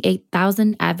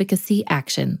 168,000 advocacy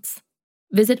actions.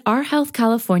 Visit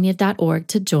ourhealthcalifornia.org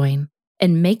to join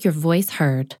and make your voice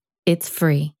heard. It's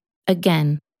free.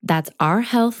 Again, that's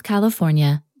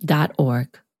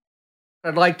ourhealthcalifornia.org.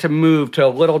 I'd like to move to a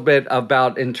little bit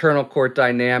about internal court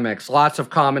dynamics. Lots of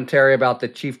commentary about the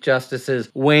Chief Justice's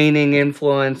waning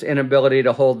influence, inability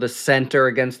to hold the center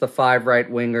against the 5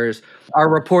 right-wingers. Are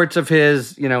reports of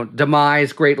his,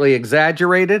 demise greatly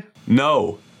exaggerated?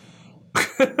 No.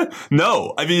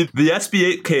 No. I mean, the SB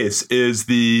 8 case is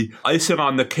the icing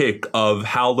on the cake of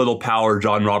how little power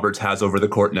John Roberts has over the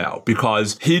court now,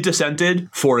 because he dissented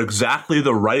for exactly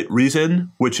the right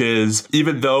reason, which is,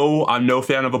 even though I'm no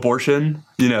fan of abortion,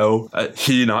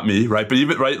 he, not me, right? But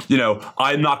even, right,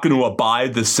 I'm not going to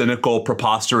abide the cynical,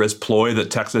 preposterous ploy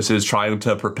that Texas is trying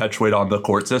to perpetuate on the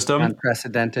court system.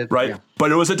 Unprecedented. Right. Yeah.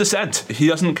 But it was a dissent. He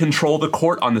doesn't control the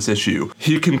court on this issue.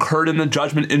 He concurred in the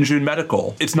judgment in June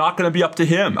Medical. It's not going to be up to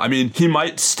him. I mean, he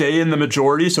might stay in the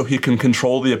majority so he can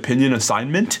control the opinion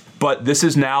assignment, but this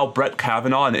is now Brett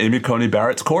Kavanaugh and Amy Coney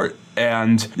Barrett's court.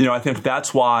 And, I think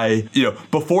that's why,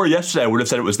 before yesterday, I would have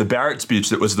said it was the Barrett speech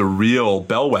that was the real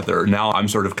bellwether. Now I'm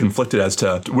sort of conflicted as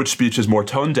to which speech is more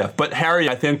tone deaf. But Harry,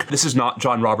 I think this is not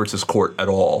John Roberts' court at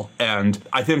all. And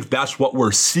I think that's what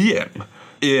we're seeing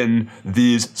in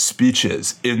these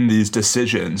speeches, in these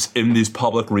decisions, in these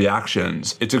public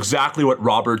reactions. It's exactly what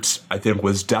Roberts, I think,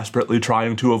 was desperately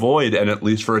trying to avoid, and at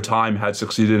least for a time had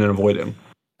succeeded in avoiding.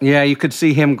 Yeah, you could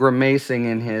see him grimacing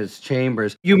in his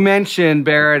chambers. You mentioned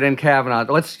Barrett and Kavanaugh.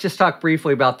 Let's just talk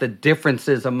briefly about the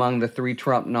differences among the 3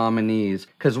 Trump nominees,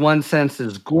 because one sense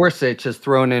is Gorsuch is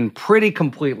thrown in pretty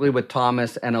completely with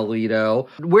Thomas and Alito.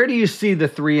 Where do you see the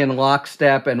 3 in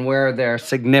lockstep, and where are there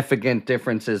significant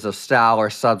differences of style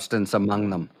or substance among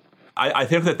them? I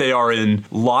think that they are in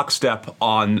lockstep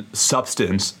on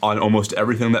substance on almost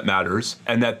everything that matters,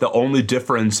 and that the only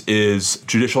difference is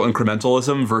judicial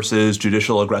incrementalism versus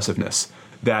judicial aggressiveness.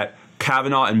 That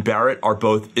Kavanaugh and Barrett are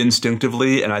both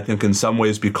instinctively, and I think in some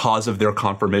ways because of their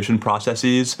confirmation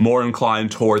processes, more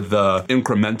inclined toward the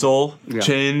incremental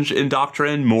change in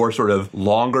doctrine, more sort of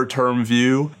longer-term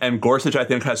view. And Gorsuch, I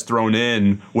think, has thrown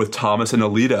in with Thomas and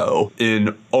Alito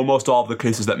in almost all of the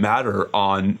cases that matter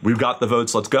on, we've got the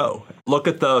votes, let's go. Look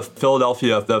at the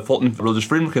Fulton Religious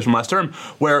Freedom case from last term,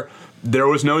 where there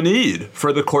was no need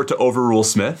for the court to overrule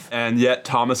Smith, and yet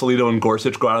Thomas, Alito, and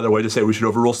Gorsuch go out of their way to say we should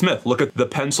overrule Smith. Look at the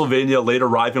Pennsylvania late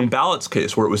arriving ballots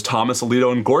case, where it was Thomas,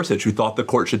 Alito, and Gorsuch who thought the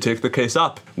court should take the case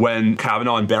up, when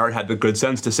Kavanaugh and Barrett had the good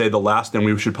sense to say the last thing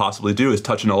we should possibly do is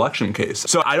touch an election case.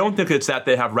 So I don't think it's that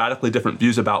they have radically different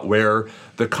views about where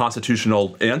the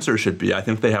constitutional answer should be. I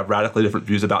think they have radically different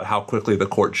views about how quickly the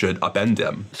court should upend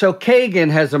him. So Kagan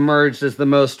has emerged as the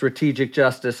most strategic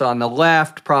justice on the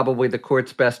left, probably the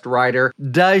court's best writer.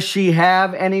 Does she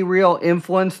have any real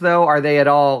influence, though? Are they at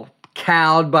all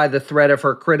cowed by the threat of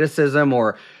her criticism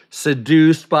or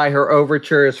seduced by her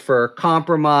overtures for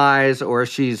compromise, or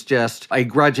she's just a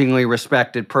grudgingly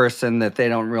respected person that they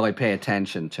don't really pay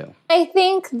attention to? I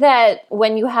think that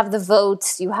when you have the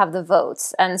votes, you have the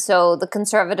votes. And so the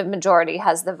conservative majority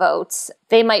has the votes.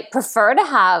 They might prefer to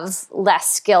have less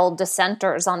skilled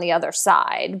dissenters on the other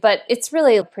side, but it's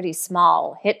really a pretty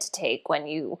small hit to take when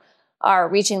you are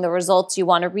reaching the results you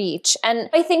want to reach. And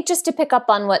I think, just to pick up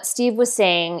on what Steve was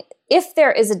saying, if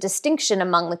there is a distinction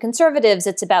among the conservatives,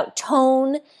 it's about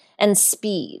tone and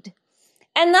speed.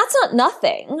 And that's not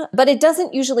nothing, but it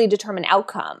doesn't usually determine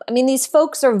outcome. I mean, these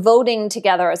folks are voting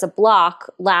together as a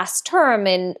bloc last term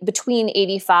in between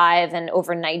 85 and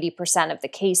over 90% of the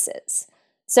cases.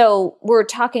 So we're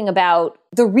talking about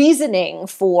the reasoning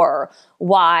for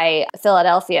why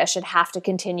Philadelphia should have to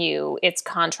continue its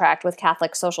contract with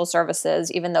Catholic Social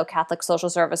Services, even though Catholic Social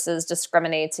Services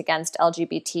discriminates against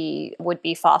LGBT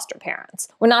would-be foster parents.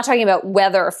 We're not talking about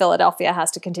whether Philadelphia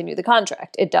has to continue the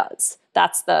contract. It does.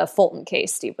 That's the Fulton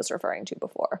case Steve was referring to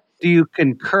before. Do you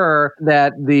concur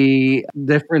that the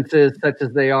differences, such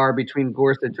as they are between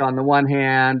Gorsuch on the one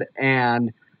hand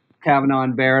and Kavanaugh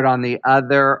and Barrett on the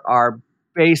other, are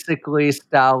basically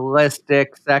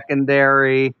stylistic,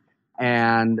 secondary,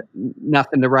 and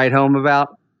nothing to write home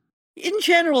about? In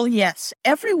general, yes.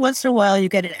 Every once in a while, you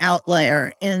get an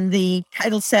outlier. In the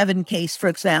Title VII case, for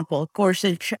example,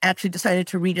 Gorsuch actually decided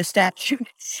to read a statute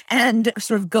and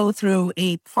sort of go through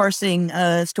a parsing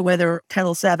as to whether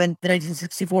Title VII, the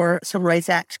 1964 Civil Rights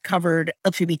Act, covered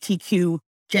LGBTQ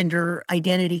gender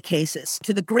identity cases,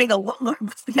 to the great alarm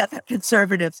of the other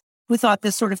conservatives who thought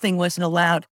this sort of thing wasn't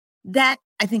allowed. That,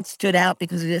 I think, stood out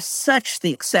because it is such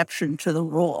the exception to the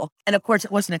rule. And of course, it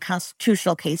wasn't a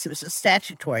constitutional case, it was a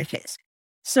statutory case.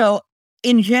 So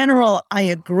in general, I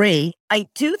agree. I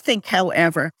do think,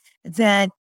 however, that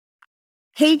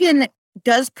Kagan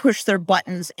does push their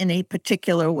buttons in a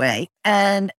particular way.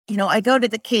 And, I go to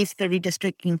the case 30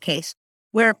 districting case,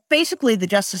 where basically the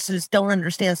justices don't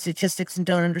understand statistics and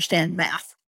don't understand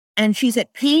math. And she's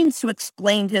at pains to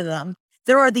explain to them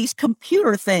there are these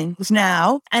computer things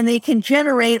now, and they can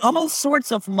generate all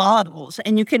sorts of models,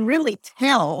 and you can really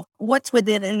tell what's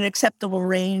within an acceptable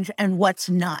range and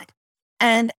what's not.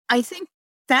 And I think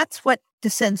that's what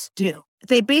dissents do.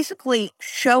 They basically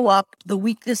show up the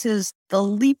weaknesses, the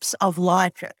leaps of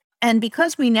logic. And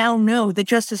because we now know the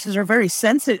justices are very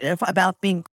sensitive about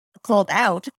being called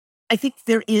out, I think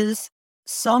there is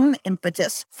some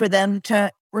impetus for them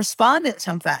to respond in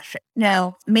some fashion.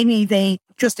 Now, maybe they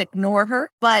just ignore her,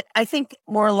 but I think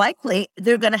more likely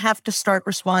they're going to have to start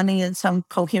responding in some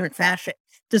coherent fashion.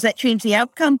 Does that change the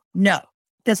outcome? No.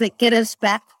 Does it get us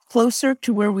back closer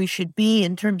to where we should be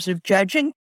in terms of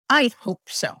judging? I hope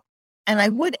so. And I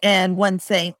would add one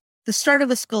thing. The start of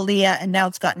the Scalia, and now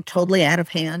it's gotten totally out of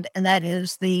hand, and that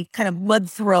is the kind of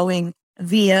mud throwing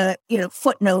via,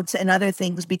 footnotes and other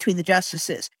things between the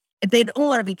justices. If they don't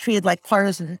want to be treated like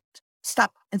partisans,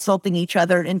 stop insulting each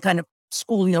other in kind of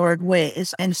schoolyard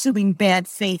ways and assuming bad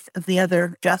faith of the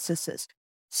other justices.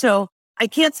 So I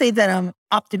can't say that I'm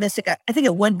optimistic. I think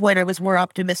at one point I was more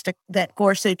optimistic that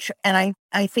Gorsuch, and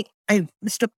I think I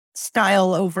mistook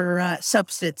style over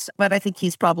substance, but I think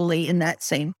he's probably in that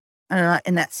same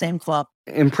club.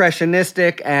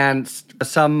 Impressionistic, and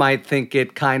some might think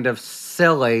it kind of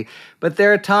silly, but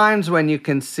there are times when you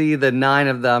can see the nine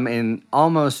of them in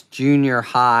almost junior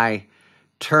high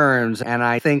terms, and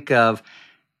I think of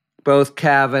both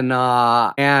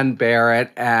Kavanaugh and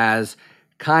Barrett as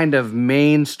kind of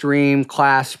mainstream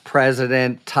class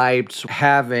president types,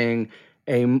 having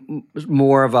a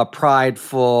more of a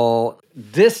prideful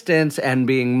distance and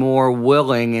being more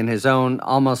willing in his own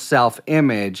almost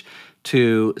self-image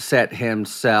to set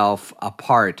himself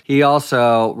apart. He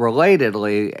also,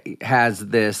 relatedly, has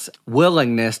this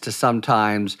willingness to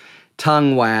sometimes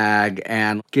tongue wag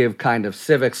and give kind of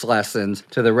civics lessons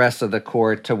to the rest of the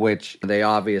court, to which they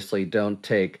obviously don't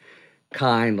take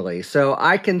kindly. So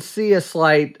I can see a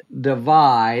slight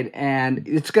divide, and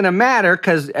it's going to matter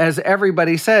because, as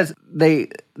everybody says,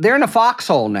 they're in a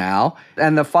foxhole now,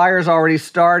 and the fire's already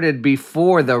started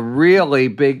before the really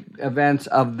big events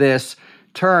of this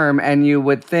term, and you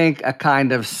would think a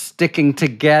kind of sticking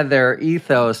together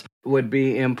ethos would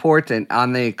be important.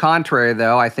 On the contrary,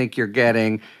 though, I think you're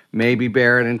getting maybe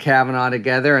Barrett and Kavanaugh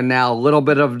together, and now a little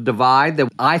bit of divide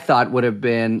that I thought would have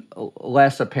been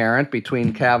less apparent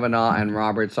between Kavanaugh and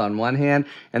Roberts on one hand,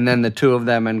 and then the two of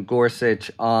them and Gorsuch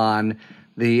on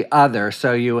the other.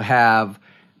 So you have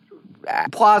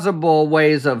plausible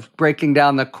ways of breaking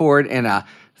down the court in a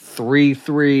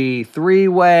 3-3-3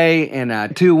 way, in a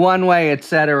 2-1 way,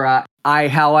 etc. I,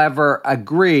 however,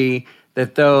 agree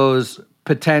that those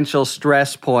potential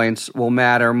stress points will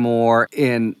matter more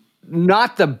in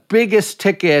not the biggest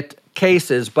ticket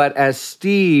cases, but as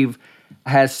Steve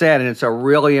has said, and it's a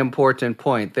really important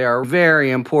point, there are very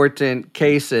important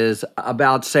cases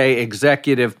about, say,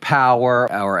 executive power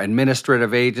or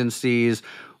administrative agencies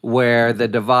where the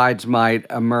divides might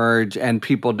emerge and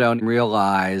people don't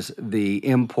realize the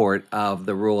import of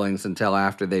the rulings until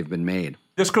after they've been made.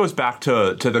 This goes back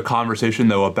to the conversation,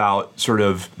 though, about sort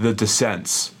of the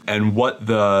dissents and what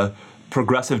the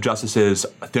progressive justices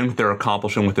think they're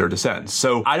accomplishing with their dissents.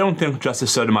 So I don't think Justice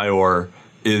Sotomayor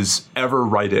is ever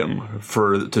writing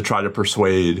to try to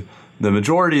persuade the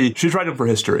majority. She's writing for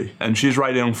history, and she's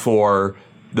writing for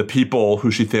the people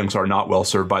who she thinks are not well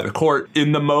served by the court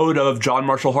in the mode of John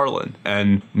Marshall Harlan.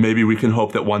 And maybe we can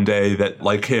hope that one day that,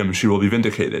 like him, she will be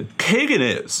vindicated. Kagan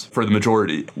is, for the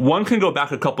majority. One can go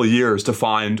back a couple of years to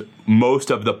find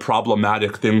most of the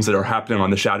problematic things that are happening on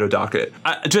the shadow docket.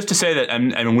 Just to say that,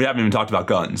 and we haven't even talked about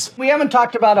guns. We haven't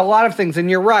talked about a lot of things, and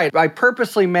you're right. I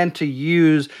purposely meant to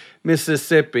use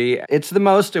Mississippi. It's the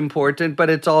most important, but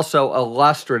it's also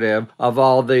illustrative of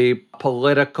all the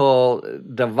political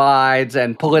divides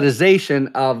and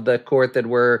politicization of the court that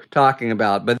we're talking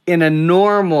about. But in a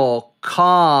normal,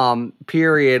 calm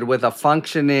period with a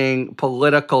functioning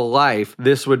political life,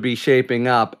 this would be shaping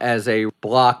up as a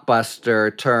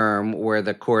blockbuster term where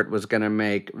the court was going to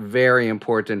make very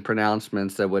important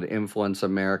pronouncements that would influence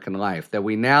American life. That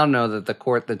we now know that the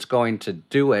court that's going to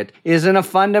do it is in a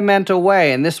fundamental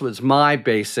way, and this was my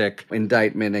basic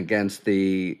indictment against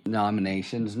the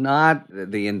nominations, not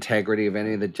the integrity of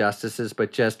any of the justices,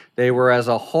 but just they were as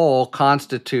a whole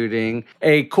constituting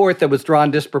a court that was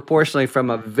drawn disproportionately from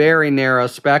a very narrow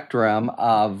spectrum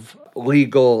of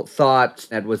legal thoughts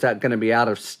that was going to be out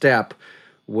of step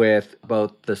with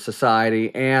both the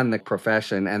society and the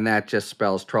profession, and that just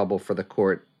spells trouble for the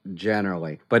court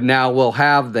generally. But now we'll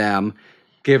have them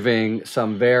giving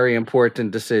some very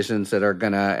important decisions that are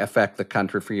going to affect the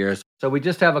country for years. So we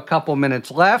just have a couple minutes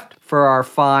left for our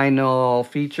final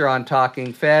feature on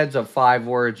Talking Feds of 5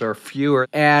 words or fewer.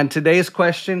 And today's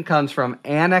question comes from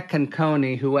Anna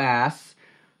Conconi, who asks,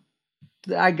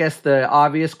 I guess the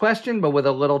obvious question, but with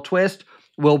a little twist,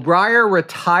 will Breyer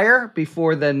retire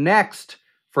before the next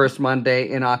first Monday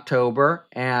in October,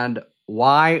 and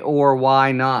why or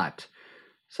why not?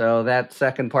 So that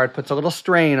second part puts a little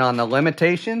strain on the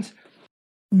limitations.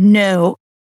 No.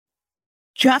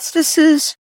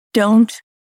 Justices don't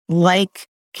like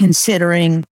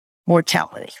considering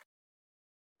mortality.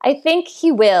 I think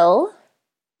he will.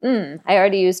 I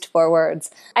already used 4 words.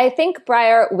 I think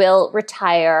Breyer will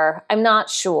retire. I'm not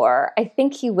sure. I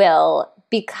think he will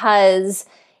because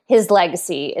his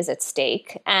legacy is at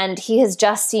stake. And he has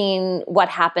just seen what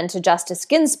happened to Justice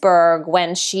Ginsburg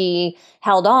when she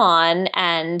held on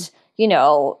and,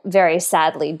 very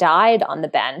sadly died on the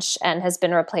bench and has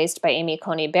been replaced by Amy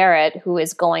Coney Barrett, who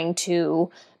is going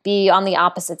to be on the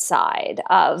opposite side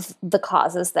of the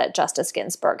causes that Justice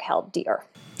Ginsburg held dear.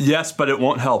 Yes, but it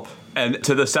won't help. And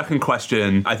to the second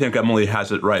question, I think Emily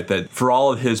has it right, that for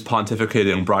all of his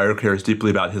pontificating, Breyer cares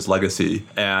deeply about his legacy.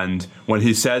 And when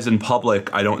he says in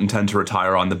public, I don't intend to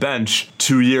retire on the bench,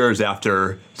 2 years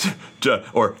after,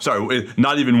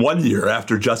 not even 1 year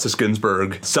after Justice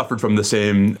Ginsburg suffered from the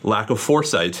same lack of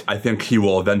foresight, I think he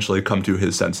will eventually come to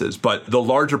his senses. But the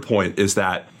larger point is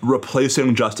that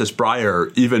replacing Justice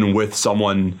Breyer, even with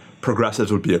someone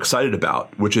progressives would be excited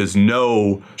about, which is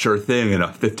no sure thing in a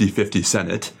 50-50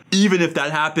 Senate. Even if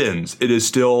that happens, it is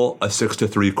still a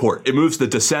 6-3 court. It moves the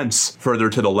dissents further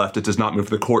to the left. It does not move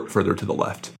the court further to the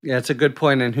left. Yeah, it's a good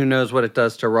point, and who knows what it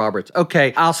does to Roberts.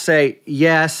 Okay, I'll say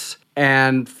yes,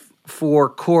 and for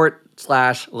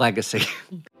court/legacy.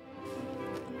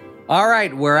 All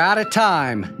right, we're out of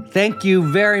time. Thank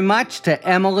you very much to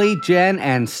Emily, Jen,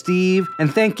 and Steve.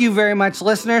 And thank you very much,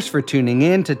 listeners, for tuning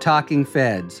in to Talking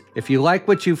Feds. If you like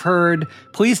what you've heard,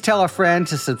 please tell a friend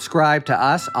to subscribe to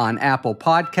us on Apple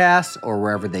Podcasts or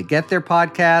wherever they get their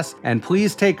podcasts. And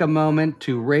please take a moment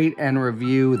to rate and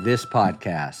review this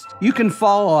podcast. You can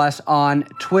follow us on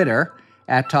Twitter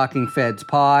at Talking Feds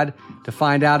Pod to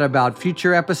find out about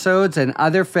future episodes and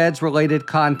other Feds-related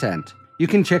content. You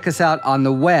can check us out on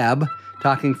the web,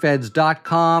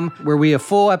 talkingfeds.com, where we have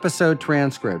full episode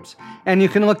transcripts. And you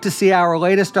can look to see our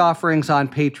latest offerings on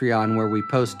Patreon, where we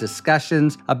post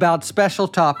discussions about special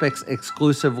topics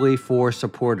exclusively for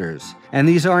supporters. And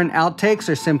these aren't outtakes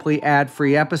or simply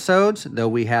ad-free episodes, though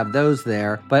we have those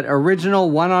there, but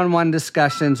original one-on-one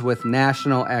discussions with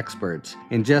national experts.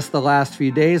 In just the last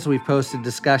few days, we've posted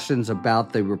discussions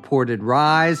about the reported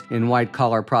rise in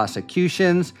white-collar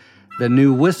prosecutions, the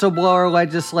new whistleblower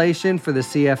legislation for the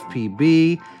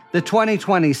CFPB, the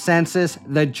 2020 census,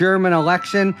 the German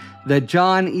election, the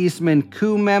John Eastman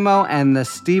coup memo, and the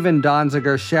Stephen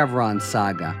Donziger Chevron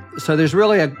saga. So there's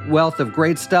really a wealth of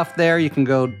great stuff there. You can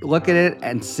go look at it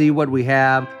and see what we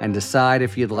have and decide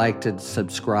if you'd like to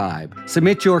subscribe.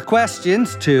 Submit your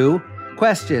questions to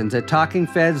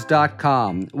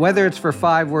questions@talkingfeds.com, whether it's for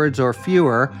 5 words or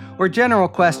fewer, or general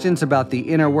questions about the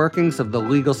inner workings of the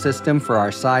legal system for our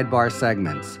sidebar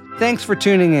segments. Thanks for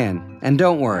tuning in, and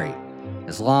don't worry,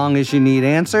 as long as you need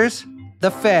answers, the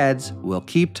Feds will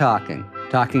keep talking.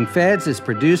 Talking Feds is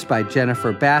produced by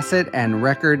Jennifer Bassett and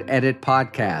Record Edit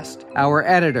Podcast. Our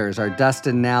editors are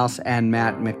Dustin Naus and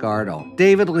Matt McArdle.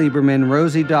 David Lieberman,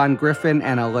 Rosie Dawn Griffin,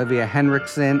 and Olivia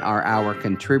Henriksen are our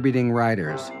contributing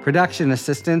writers. Production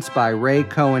assistance by Ray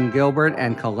Cohen-Gilbert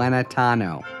and Kalena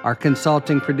Tano. Our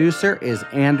consulting producer is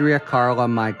Andrea Carla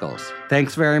Michaels.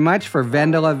 Thanks very much for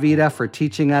Vendela Vita for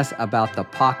teaching us about the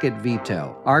pocket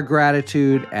veto. Our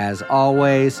gratitude, as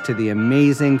always, to the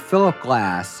amazing Philip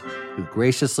Glass, who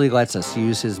graciously lets us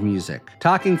use his music.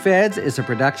 Talking Feds is a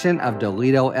production of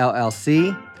Delito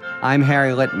LLC. I'm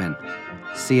Harry Litman.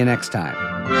 See you next time.